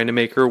trying to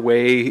make her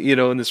way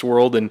in this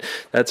world, and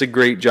that's a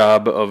great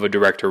job of a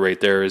director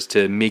right there, is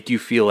to make you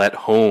feel at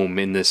home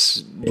in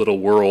this little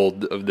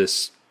world of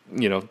this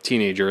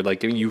teenager.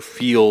 Like, you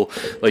feel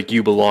like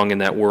you belong in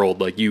that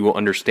world. Like, you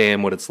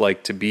understand what it's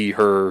like to be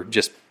her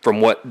just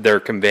from what they're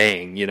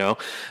conveying, Yeah.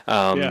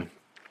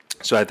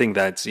 So I think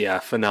that's,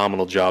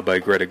 phenomenal job by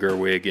Greta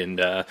Gerwig.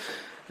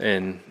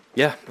 And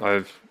yeah,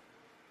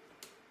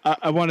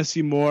 I want to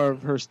see more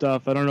of her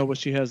stuff. I don't know what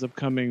she has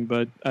upcoming,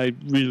 but I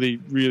really,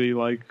 really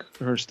like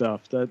her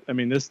stuff.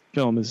 This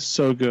film is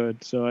so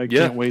good. So I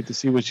can't wait to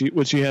see what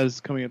she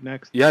has coming up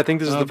next. Yeah, I think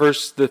this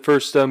is the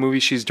first movie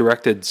she's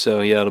directed.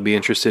 So yeah, it'll be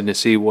interesting to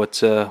see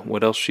what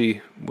else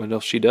she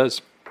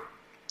does.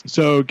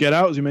 So Get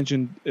Out, as you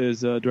mentioned,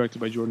 is directed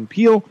by Jordan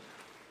Peele.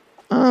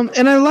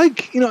 And I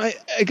like,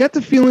 I got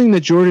the feeling that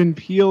Jordan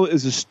Peele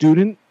is a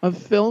student of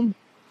film.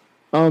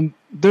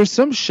 There's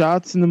some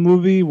shots in the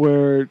movie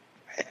where,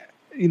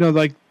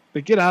 like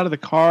they get out of the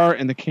car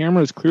and the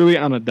camera is clearly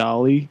on a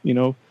dolly,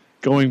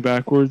 going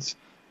backwards.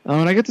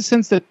 And I get the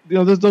sense that,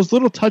 those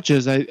little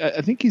touches,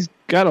 I think he's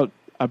got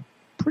a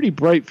pretty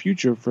bright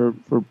future for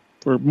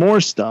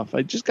more stuff.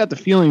 I just got the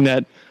feeling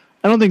that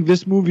I don't think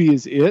this movie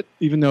is it,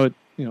 even though it,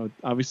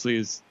 obviously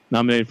is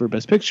nominated for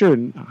Best Picture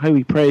and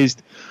highly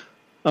praised.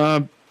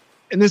 In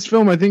this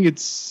film, I think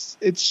it's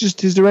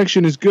just his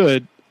direction is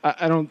good.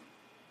 And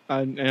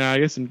I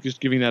guess I'm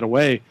just giving that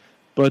away,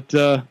 but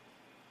I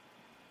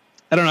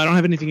don't know. I don't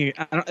have anything.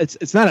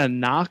 It's not a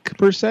knock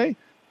per se,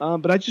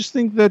 but I just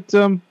think that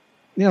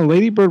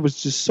Lady Bird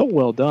was just so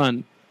well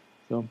done.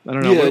 So I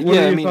don't know. What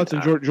are your thoughts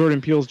on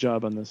Jordan Peele's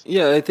job on this?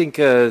 Yeah, I think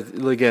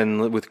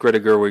again with Greta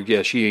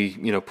Gerwig, she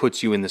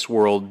puts you in this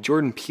world.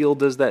 Jordan Peele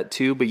does that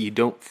too, but you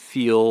don't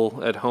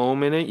feel at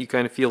home in it. You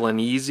kind of feel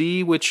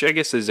uneasy, which I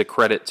guess is a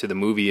credit to the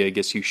movie. I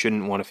guess you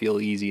shouldn't want to feel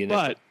easy in it.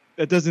 But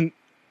that doesn't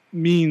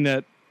mean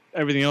that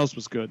everything else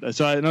was good.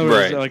 So in other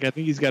words, I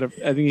think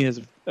he has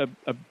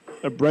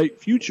a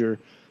bright future,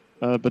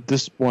 but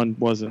this one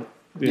wasn't.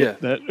 No,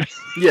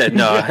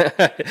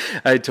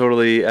 I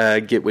totally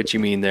get what you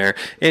mean there.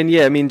 And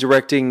yeah, I mean,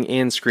 directing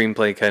and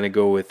screenplay kind of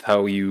go with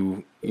how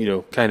you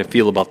kind of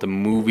feel about the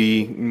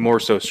movie, more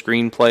so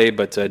screenplay,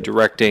 but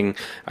directing,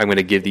 I'm going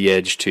to give the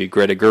edge to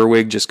Greta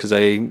Gerwig just because I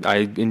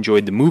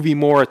enjoyed the movie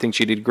more. I think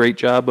she did a great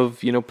job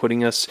of,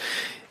 putting us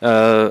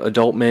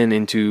adult men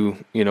into,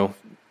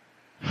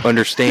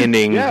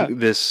 understanding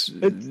this.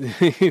 I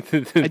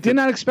did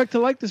not expect to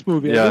like this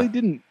movie. I really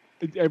didn't.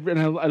 And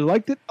I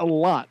liked it a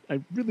lot.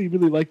 I really,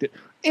 really liked it.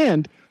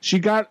 And she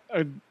got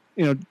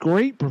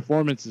great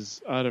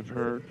performances out of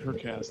her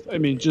cast. I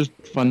mean, just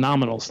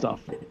phenomenal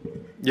stuff.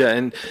 Yeah,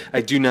 and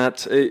I do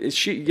not. I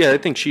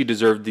think she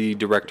deserved the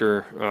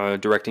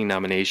directing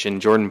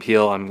nomination. Jordan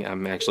Peele,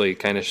 I'm actually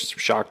kind of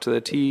shocked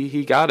that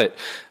he got it,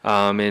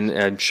 and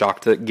I'm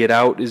shocked that Get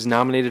Out is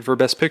nominated for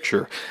Best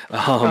Picture.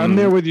 I'm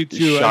there with you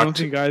too.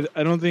 Shocked.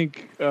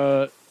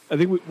 I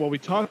think we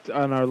talked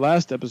on our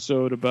last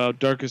episode about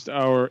Darkest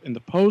Hour in the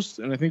Post,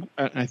 and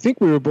I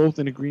think we were both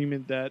in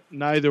agreement that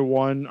neither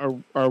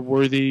one are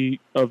worthy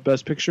of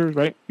Best Picture,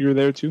 right? You were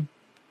there too.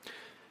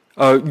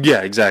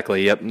 Yeah,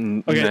 exactly. Yep,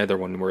 okay. Neither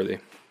one worthy.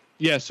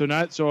 Yeah, for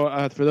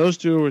those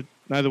two,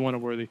 neither one are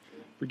worthy.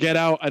 For Get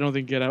Out, I don't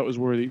think Get Out is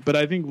worthy, but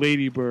I think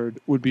Lady Bird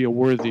would be a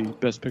worthy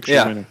Best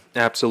Picture winner.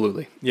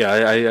 Absolutely.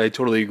 Yeah, I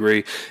totally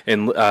agree.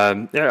 And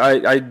I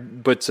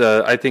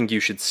think you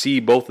should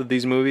see both of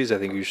these movies. I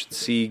think you should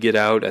see Get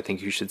Out. I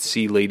think you should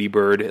see Lady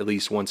Bird at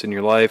least once in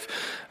your life.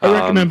 I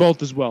recommend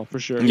both as well, for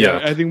sure. Yeah.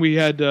 I think we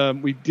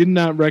did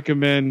not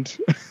recommend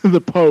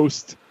The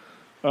Post,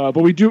 but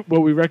we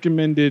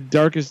recommended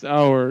Darkest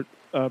Hour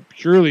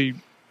purely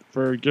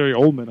for Gary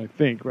Oldman, I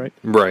think, right?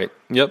 Right.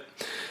 Yep.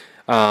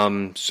 I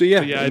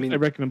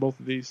recommend both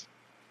of these.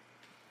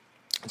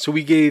 So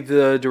we gave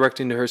the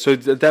directing to her. So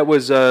that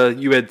was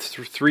you had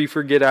 3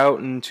 for Get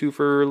Out and 2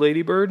 for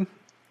Lady Bird.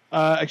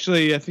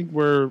 Actually, I think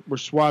we're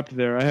swapped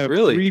there. I have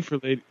 3 for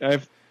Lady. I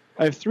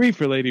have 3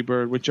 for Lady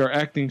Bird, which are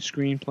acting,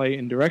 screenplay,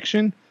 and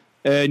direction,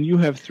 and you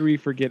have 3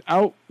 for Get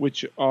Out,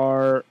 which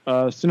are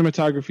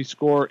cinematography,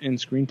 score, and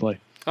screenplay.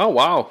 Oh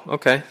wow!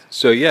 Okay,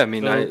 so yeah,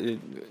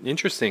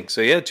 interesting. So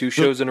yeah, 2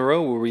 shows in a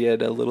row where we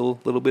had a little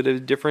bit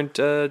of different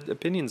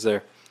opinions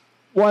there.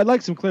 Well, I'd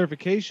like some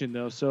clarification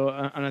though. So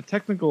on a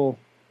technical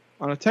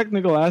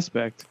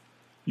aspect,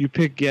 you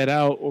pick Get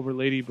Out over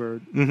Lady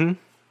Bird. Mm-hmm.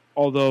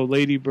 Although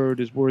Lady Bird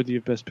is worthy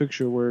of Best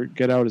Picture, where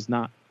Get Out is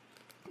not.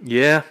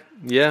 Yeah.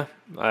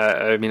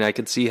 I mean, I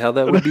could see how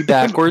that would be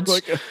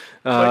backwards.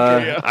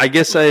 I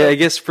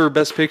guess for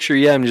Best Picture,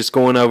 I'm just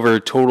going over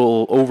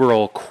total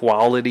overall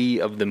quality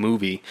of the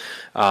movie,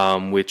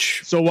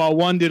 which. So while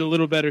one did a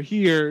little better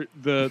here,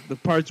 the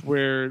parts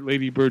where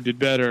Lady Bird did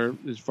better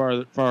is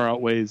far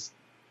outweighs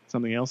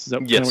something else. Is that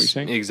kind of what you're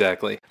saying?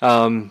 Exactly.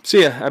 I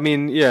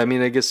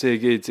guess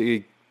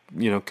it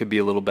could be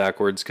a little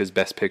backwards because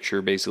Best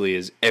Picture basically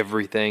is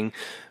everything,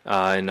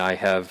 and I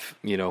have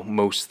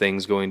most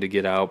things going to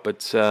Get Out,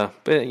 but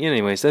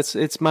anyways,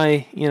 it's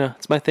my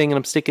thing, and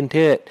I'm sticking to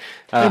it.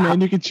 Hey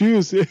man, you can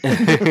choose. So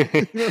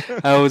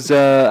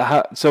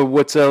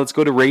let's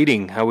go to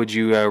rating. How would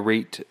you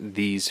rate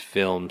these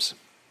films?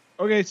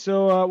 Okay,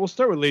 so we'll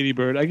start with Lady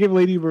Bird. I give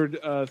Lady Bird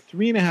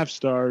 3.5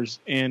 stars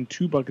and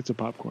 2 buckets of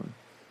popcorn.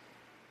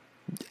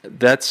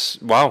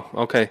 That's wow.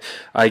 Okay,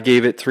 I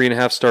gave it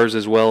 3.5 stars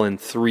as well, and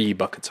 3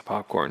 buckets of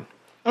popcorn.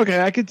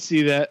 Okay, I could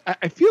see that.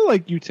 I feel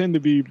like you tend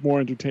to be more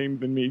entertained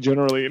than me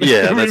generally.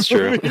 Yeah, that's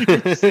true.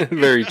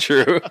 Very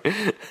true.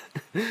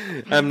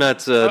 I'm not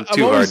too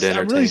hard to entertain.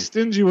 I'm really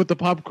stingy with the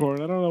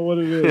popcorn. I don't know what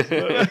it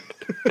is.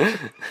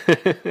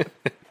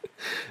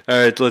 All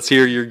right, let's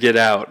hear your Get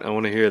Out. I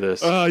want to hear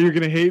this. Oh, you're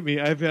going to hate me.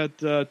 I've had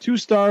 2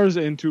 stars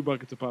and 2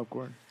 buckets of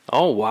popcorn.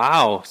 Oh,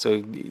 wow.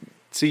 So,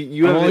 see,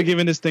 I'm only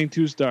giving this thing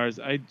 2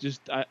 stars. I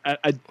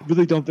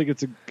really don't think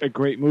it's a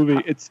great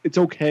movie. It's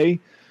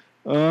okay.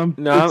 No,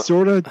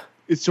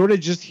 it's sort of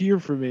just here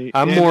for me.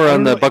 I'm more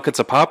on the buckets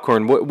of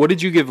popcorn. What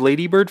did you give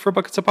Lady Bird for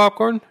buckets of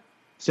popcorn?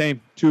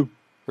 Same, 2.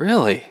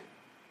 Really?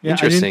 Yeah,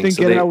 interesting. I didn't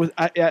think Get Out was.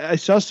 I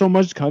saw so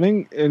much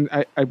coming, and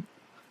I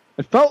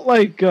felt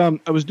like I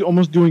was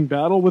almost doing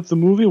battle with the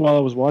movie while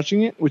I was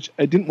watching it, which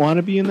I didn't want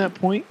to be in that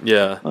point.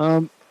 Yeah.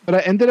 But I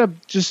ended up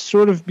just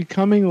sort of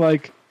becoming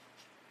like,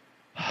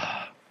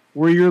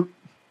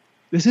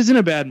 this isn't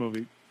a bad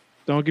movie.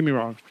 Don't get me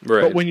wrong.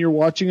 Right. But when you're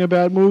watching a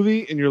bad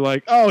movie and you're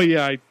like, oh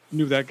yeah, I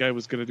knew that guy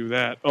was going to do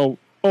that. Oh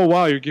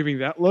wow, you're giving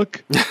that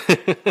look.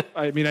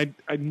 I mean,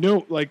 I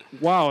know, like,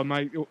 wow,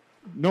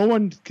 no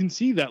one can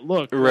see that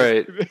look.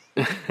 Right.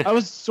 I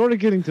was sort of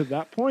getting to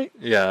that point.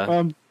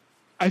 Yeah.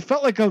 I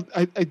felt like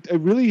I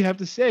really have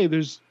to say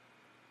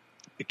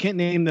I can't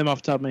name them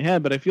off the top of my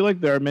head, but I feel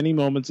like there are many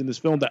moments in this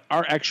film that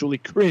are actually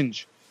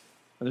cringe.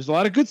 And there's a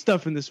lot of good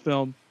stuff in this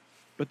film,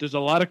 but there's a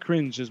lot of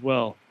cringe as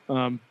well.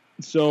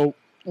 So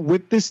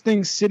with this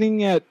thing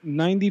sitting at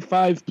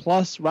 95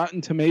 plus Rotten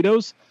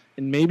Tomatoes,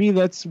 and maybe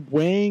that's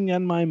weighing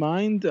on my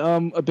mind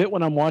a bit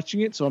when I'm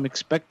watching it, so I'm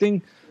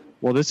expecting,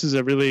 well, this is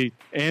a really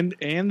and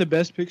the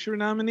Best Picture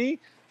nominee.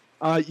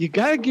 You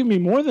gotta give me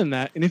more than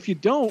that, and if you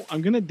don't,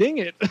 I'm gonna ding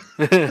it.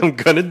 I'm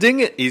gonna ding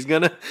it.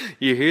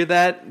 You hear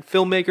that,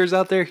 filmmakers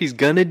out there? He's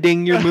gonna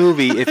ding your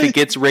movie if it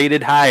gets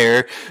rated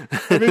higher.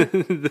 I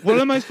mean,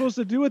 what am I supposed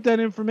to do with that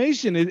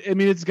information?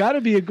 It's got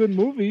to be a good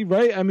movie,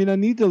 right? I mean, it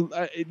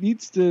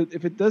needs to.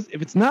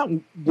 If it's not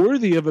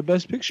worthy of a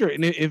Best Picture,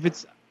 and if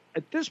it's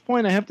at this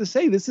point, I have to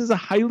say this is a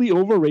highly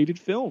overrated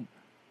film.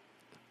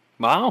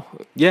 Wow.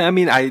 Yeah, I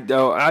mean, I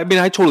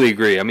totally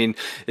agree. I mean,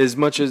 as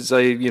much as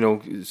I,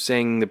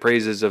 sang the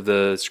praises of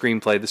the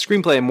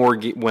screenplay more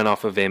went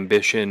off of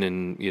ambition,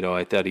 and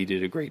I thought he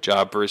did a great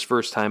job for his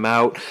first time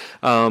out.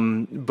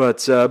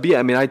 But yeah,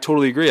 I mean, I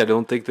totally agree. I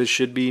don't think this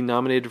should be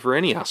nominated for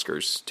any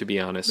Oscars, to be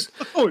honest.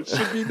 Oh, it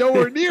should be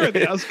nowhere near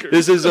the Oscars.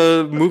 This is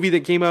a movie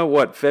that came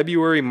out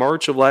February,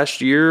 March of last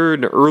year,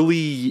 an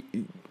early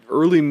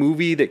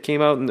movie that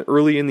came out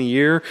early in the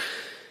year.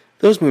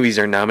 Those movies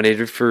are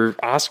nominated for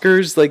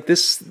Oscars. Like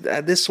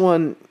this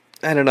one,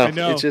 I don't know. I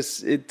know.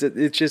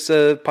 It's just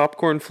a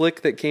popcorn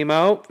flick that came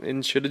out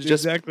and should have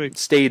just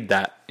stayed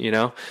that,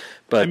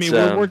 But I mean,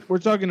 we're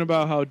talking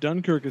about how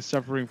Dunkirk is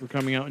suffering for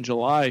coming out in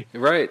July,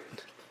 right?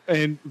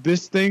 And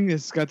this thing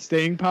has got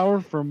staying power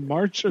from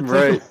March.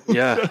 Right.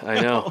 Yeah, I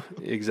know.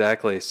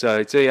 Exactly.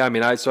 So yeah,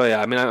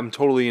 I'm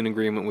totally in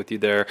agreement with you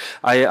there.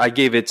 I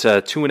gave it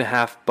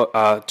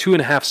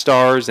 2.5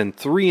 stars and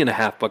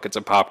 3.5 buckets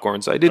of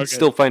popcorn. So I did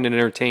still find it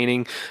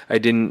entertaining. I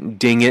didn't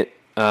ding it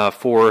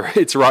for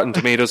its Rotten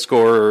Tomato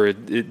score or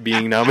it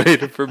being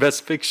nominated for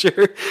Best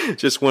Picture.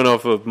 Just went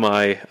off of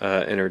my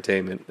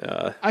entertainment.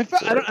 I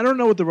don't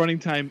know what the running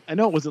time. I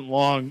know it wasn't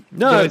long.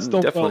 No, but I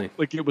still definitely felt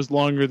like it was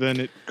longer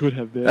than it could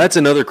have been. That's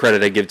another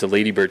credit I give to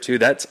Lady Bird too.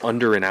 That's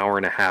under an hour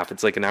and a half.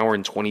 It's like an hour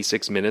and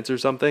 26 minutes or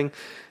something.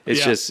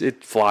 It's just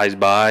it flies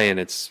by,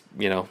 and it's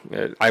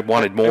I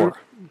wanted more.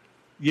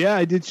 Yeah,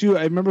 I did too.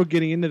 I remember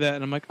getting into that,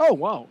 and I'm like, oh,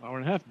 wow, hour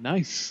and a half.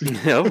 Nice.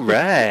 All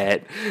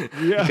right.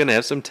 Yeah. Going to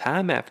have some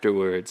time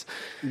afterwards.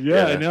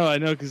 Yeah. I know,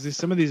 because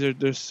some of these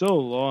they're so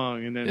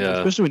long. And then,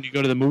 especially when you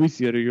go to the movie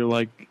theater, you're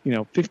like,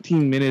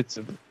 15 minutes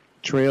of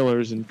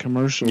trailers and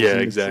commercials. Yeah,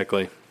 and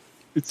exactly.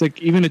 It's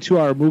like even a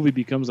 2-hour movie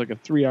becomes like a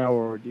 3-hour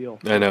ordeal.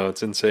 I know,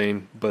 it's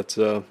insane. But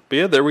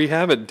yeah, there we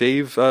have it.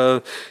 Dave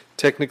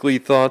technically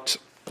thought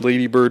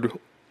Lady Bird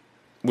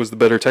was the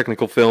better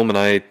technical film, and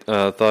I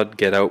thought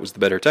Get Out was the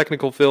better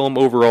technical film.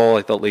 Overall,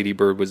 I thought Lady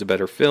Bird was a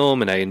better film,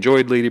 and I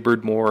enjoyed Lady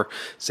Bird more.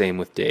 Same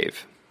with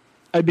Dave.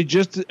 I'd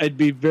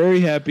be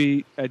very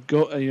happy. I'd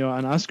go,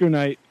 on Oscar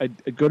night,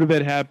 I'd go to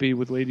bed happy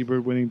with Lady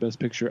Bird winning Best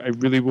Picture. I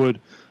really would.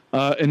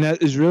 And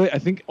that is really, I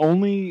think,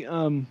 only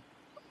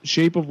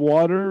Shape of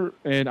Water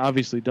and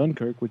obviously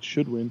Dunkirk, which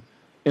should win,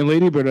 and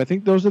Lady Bird. I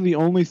think those are the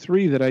only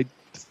 3 that I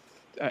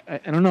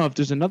don't know if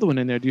there's another one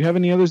in there. Do you have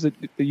any others that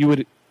you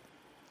would,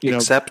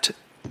 Except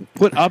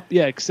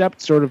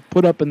sort of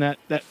put up in that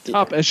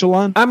top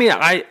echelon? I mean,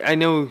 I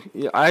know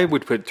I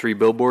would put 3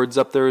 Billboards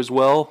up there as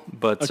well,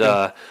 but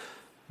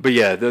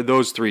yeah,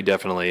 those 3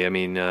 definitely. I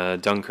mean,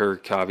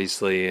 Dunkirk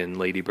obviously, and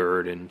Lady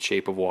Bird, and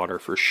Shape of Water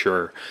for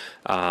sure.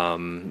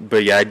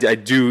 But yeah, I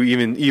do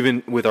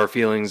even with our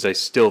feelings, I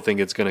still think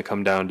it's going to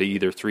come down to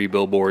either 3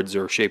 Billboards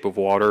or Shape of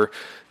Water.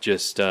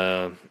 Just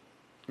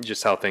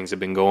how things have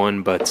been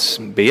going, but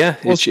yeah,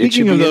 well, it should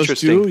be of those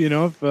interesting.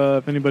 two,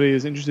 if anybody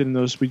is interested in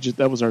those,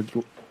 that was our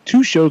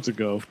 2 shows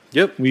ago.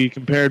 Yep. We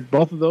compared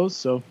both of those,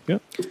 so take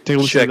a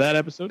listen Check to that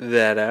episode.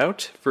 That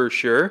out for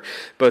sure.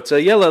 But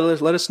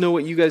let us know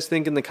what you guys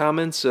think in the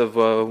comments of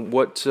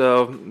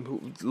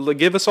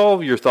give us all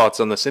of your thoughts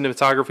on the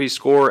cinematography,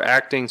 score,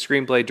 acting,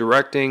 screenplay,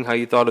 directing, how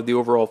you thought of the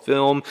overall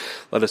film.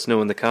 Let us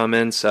know in the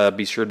comments.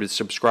 Be sure to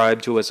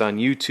subscribe to us on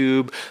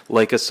YouTube,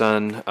 like us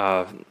on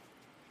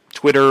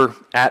Twitter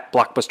at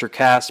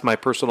BlockbusterCast. My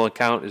personal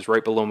account is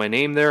right below my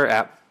name there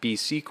at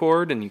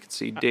BCcord, and you can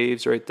see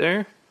Dave's right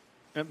there.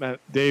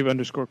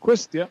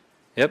 Dave_Quist, yeah.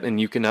 Yep,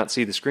 and you cannot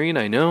see the screen,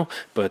 I know,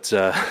 but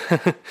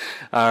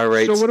all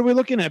right. So what are we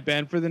looking at,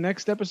 Ben, for the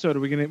next episode?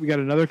 We got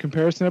another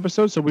comparison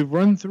episode. So we've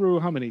run through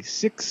how many?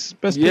 6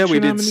 Best Picture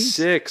we did nominees?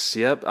 6.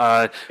 Yep.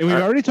 And we've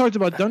already talked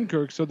about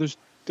Dunkirk, so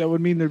that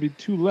would mean there'd be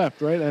 2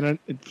 left, right? And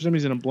for some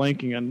reason, I'm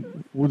blanking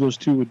on who those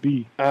 2 would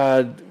be.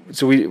 Dunkirk,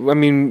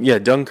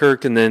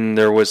 and then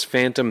there was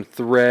Phantom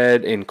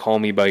Thread and Call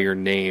Me by Your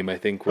Name. I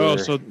think. Call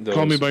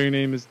Me by Your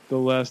Name is the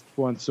last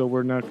one, so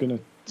we're not gonna.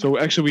 So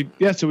actually,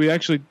 that's the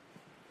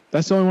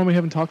only one we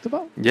haven't talked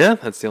about? Yeah,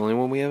 that's the only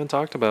one we haven't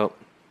talked about.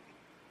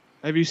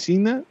 Have you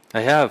seen that? I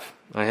have.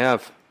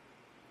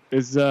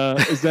 Is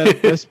that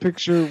Best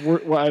Picture?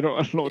 Well, I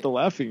don't know what the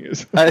laughing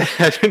is.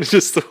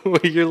 Just the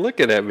way you're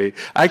looking at me.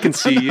 I can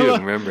see you,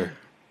 remember.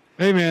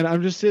 Hey, man,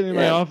 I'm just sitting in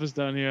my office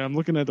down here. I'm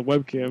looking at the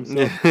webcam.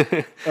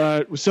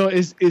 So,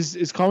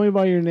 is Call Me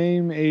by Your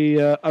Name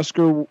a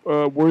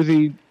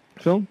Oscar-worthy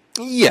film?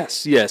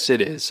 Yes,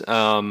 it is.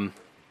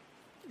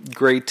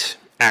 Great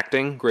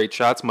acting, great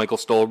shots. Michael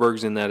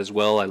Stolberg's in that as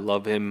well. I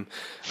love him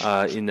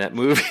in that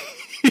movie.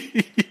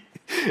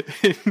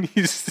 And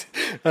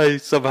I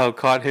somehow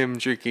caught him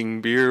drinking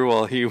beer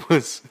while he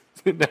was.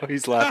 Now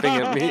he's laughing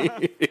at me.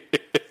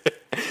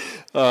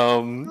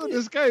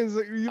 This guy is.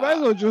 You might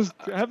as well just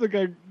have the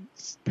guy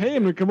pay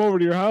him to come over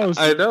to your house.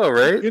 I know,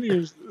 right?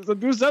 Do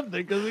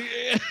something,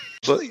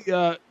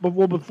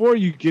 but before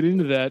you get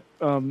into that,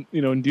 and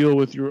deal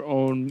with your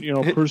own,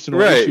 personal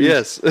right?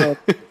 issues, Yes.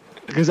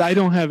 Because I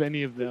don't have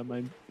any of them.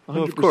 I'm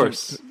 100% of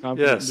course.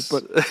 confident. Yes.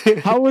 But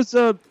how was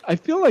I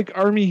feel like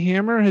Armie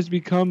Hammer has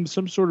become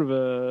some sort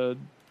of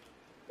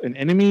an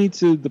enemy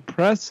to the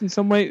press in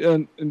some way.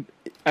 And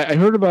I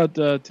heard about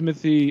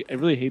Timothy. I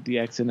really hate the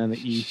accent on the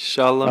E.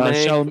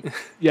 Chalamet.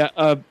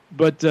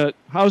 But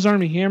how's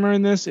Armie Hammer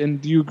in this?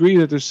 And do you agree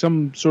that there's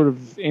some sort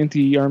of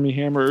anti-Armie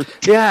Hammer?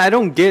 Yeah, I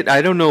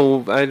don't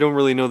know. I don't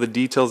really know the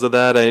details of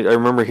that. I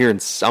remember hearing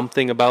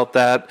something about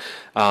that.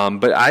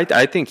 But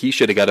I think he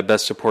should have got a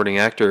Best Supporting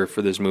Actor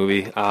for this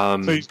movie. So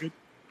he's good?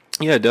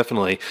 Yeah,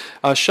 definitely.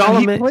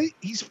 Chalamet.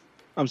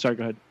 I'm sorry,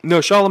 go ahead. No,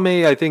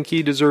 Chalamet, I think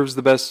he deserves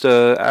the Best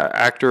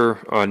Actor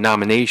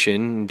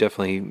nomination.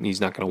 Definitely,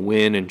 he's not going to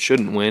win and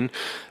shouldn't win.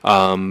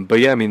 But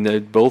yeah, I mean, they're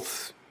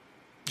both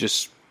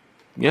just,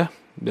 yeah.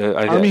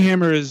 Armie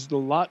Hammer is a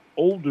lot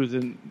older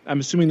than, I'm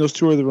assuming those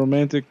 2 are the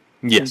romantic.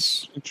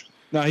 Yes.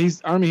 No,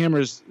 Armie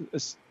Hammer is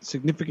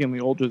significantly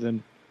older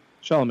than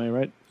Chalamet,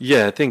 right?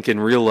 Yeah, I think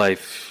in real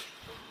life,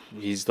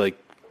 he's like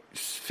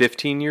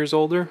 15 years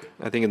older.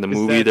 I think in the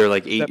movie, they're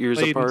like 8 years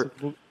apart.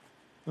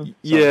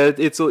 Yeah,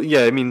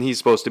 I mean, he's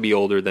supposed to be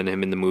older than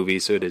him in the movie,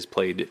 so it is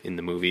played in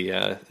the movie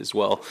as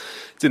well.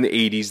 It's in the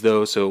 80s,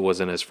 though, so it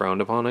wasn't as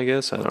frowned upon, I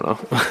guess. I don't know.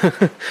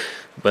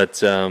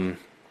 But,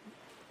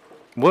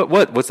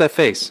 what's that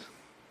face?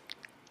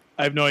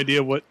 I have no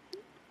idea what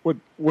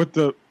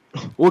the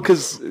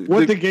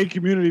gay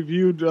community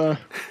viewed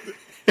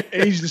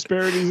age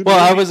disparities. Well,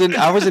 I wasn't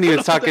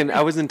even talking.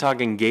 I wasn't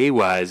talking gay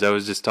wise. I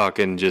was just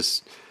talking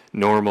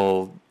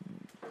normal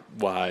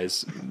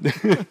wise.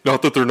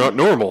 Not that they're not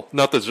normal.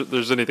 Not that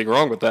there's anything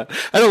wrong with that.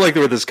 I don't like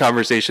where this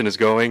conversation is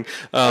going.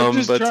 I'm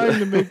just trying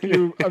to make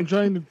you. I'm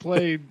trying to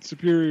play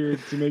superior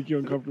to make you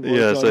uncomfortable.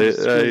 Yes,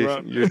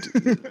 you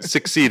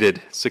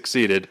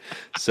succeeded.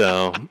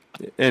 So,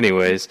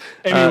 anyways,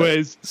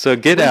 so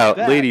get out,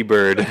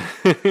 Ladybird.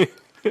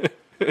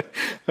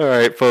 All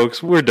right,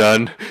 folks, we're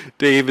done.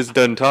 Dave is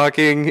done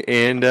talking,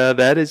 and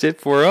that is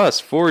it for us.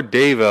 For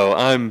Davo,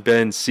 I'm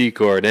Ben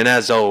Secord, and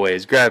as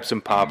always, grab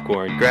some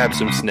popcorn, grab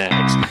some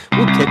snacks.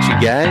 We'll catch you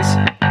guys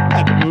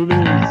at the movie.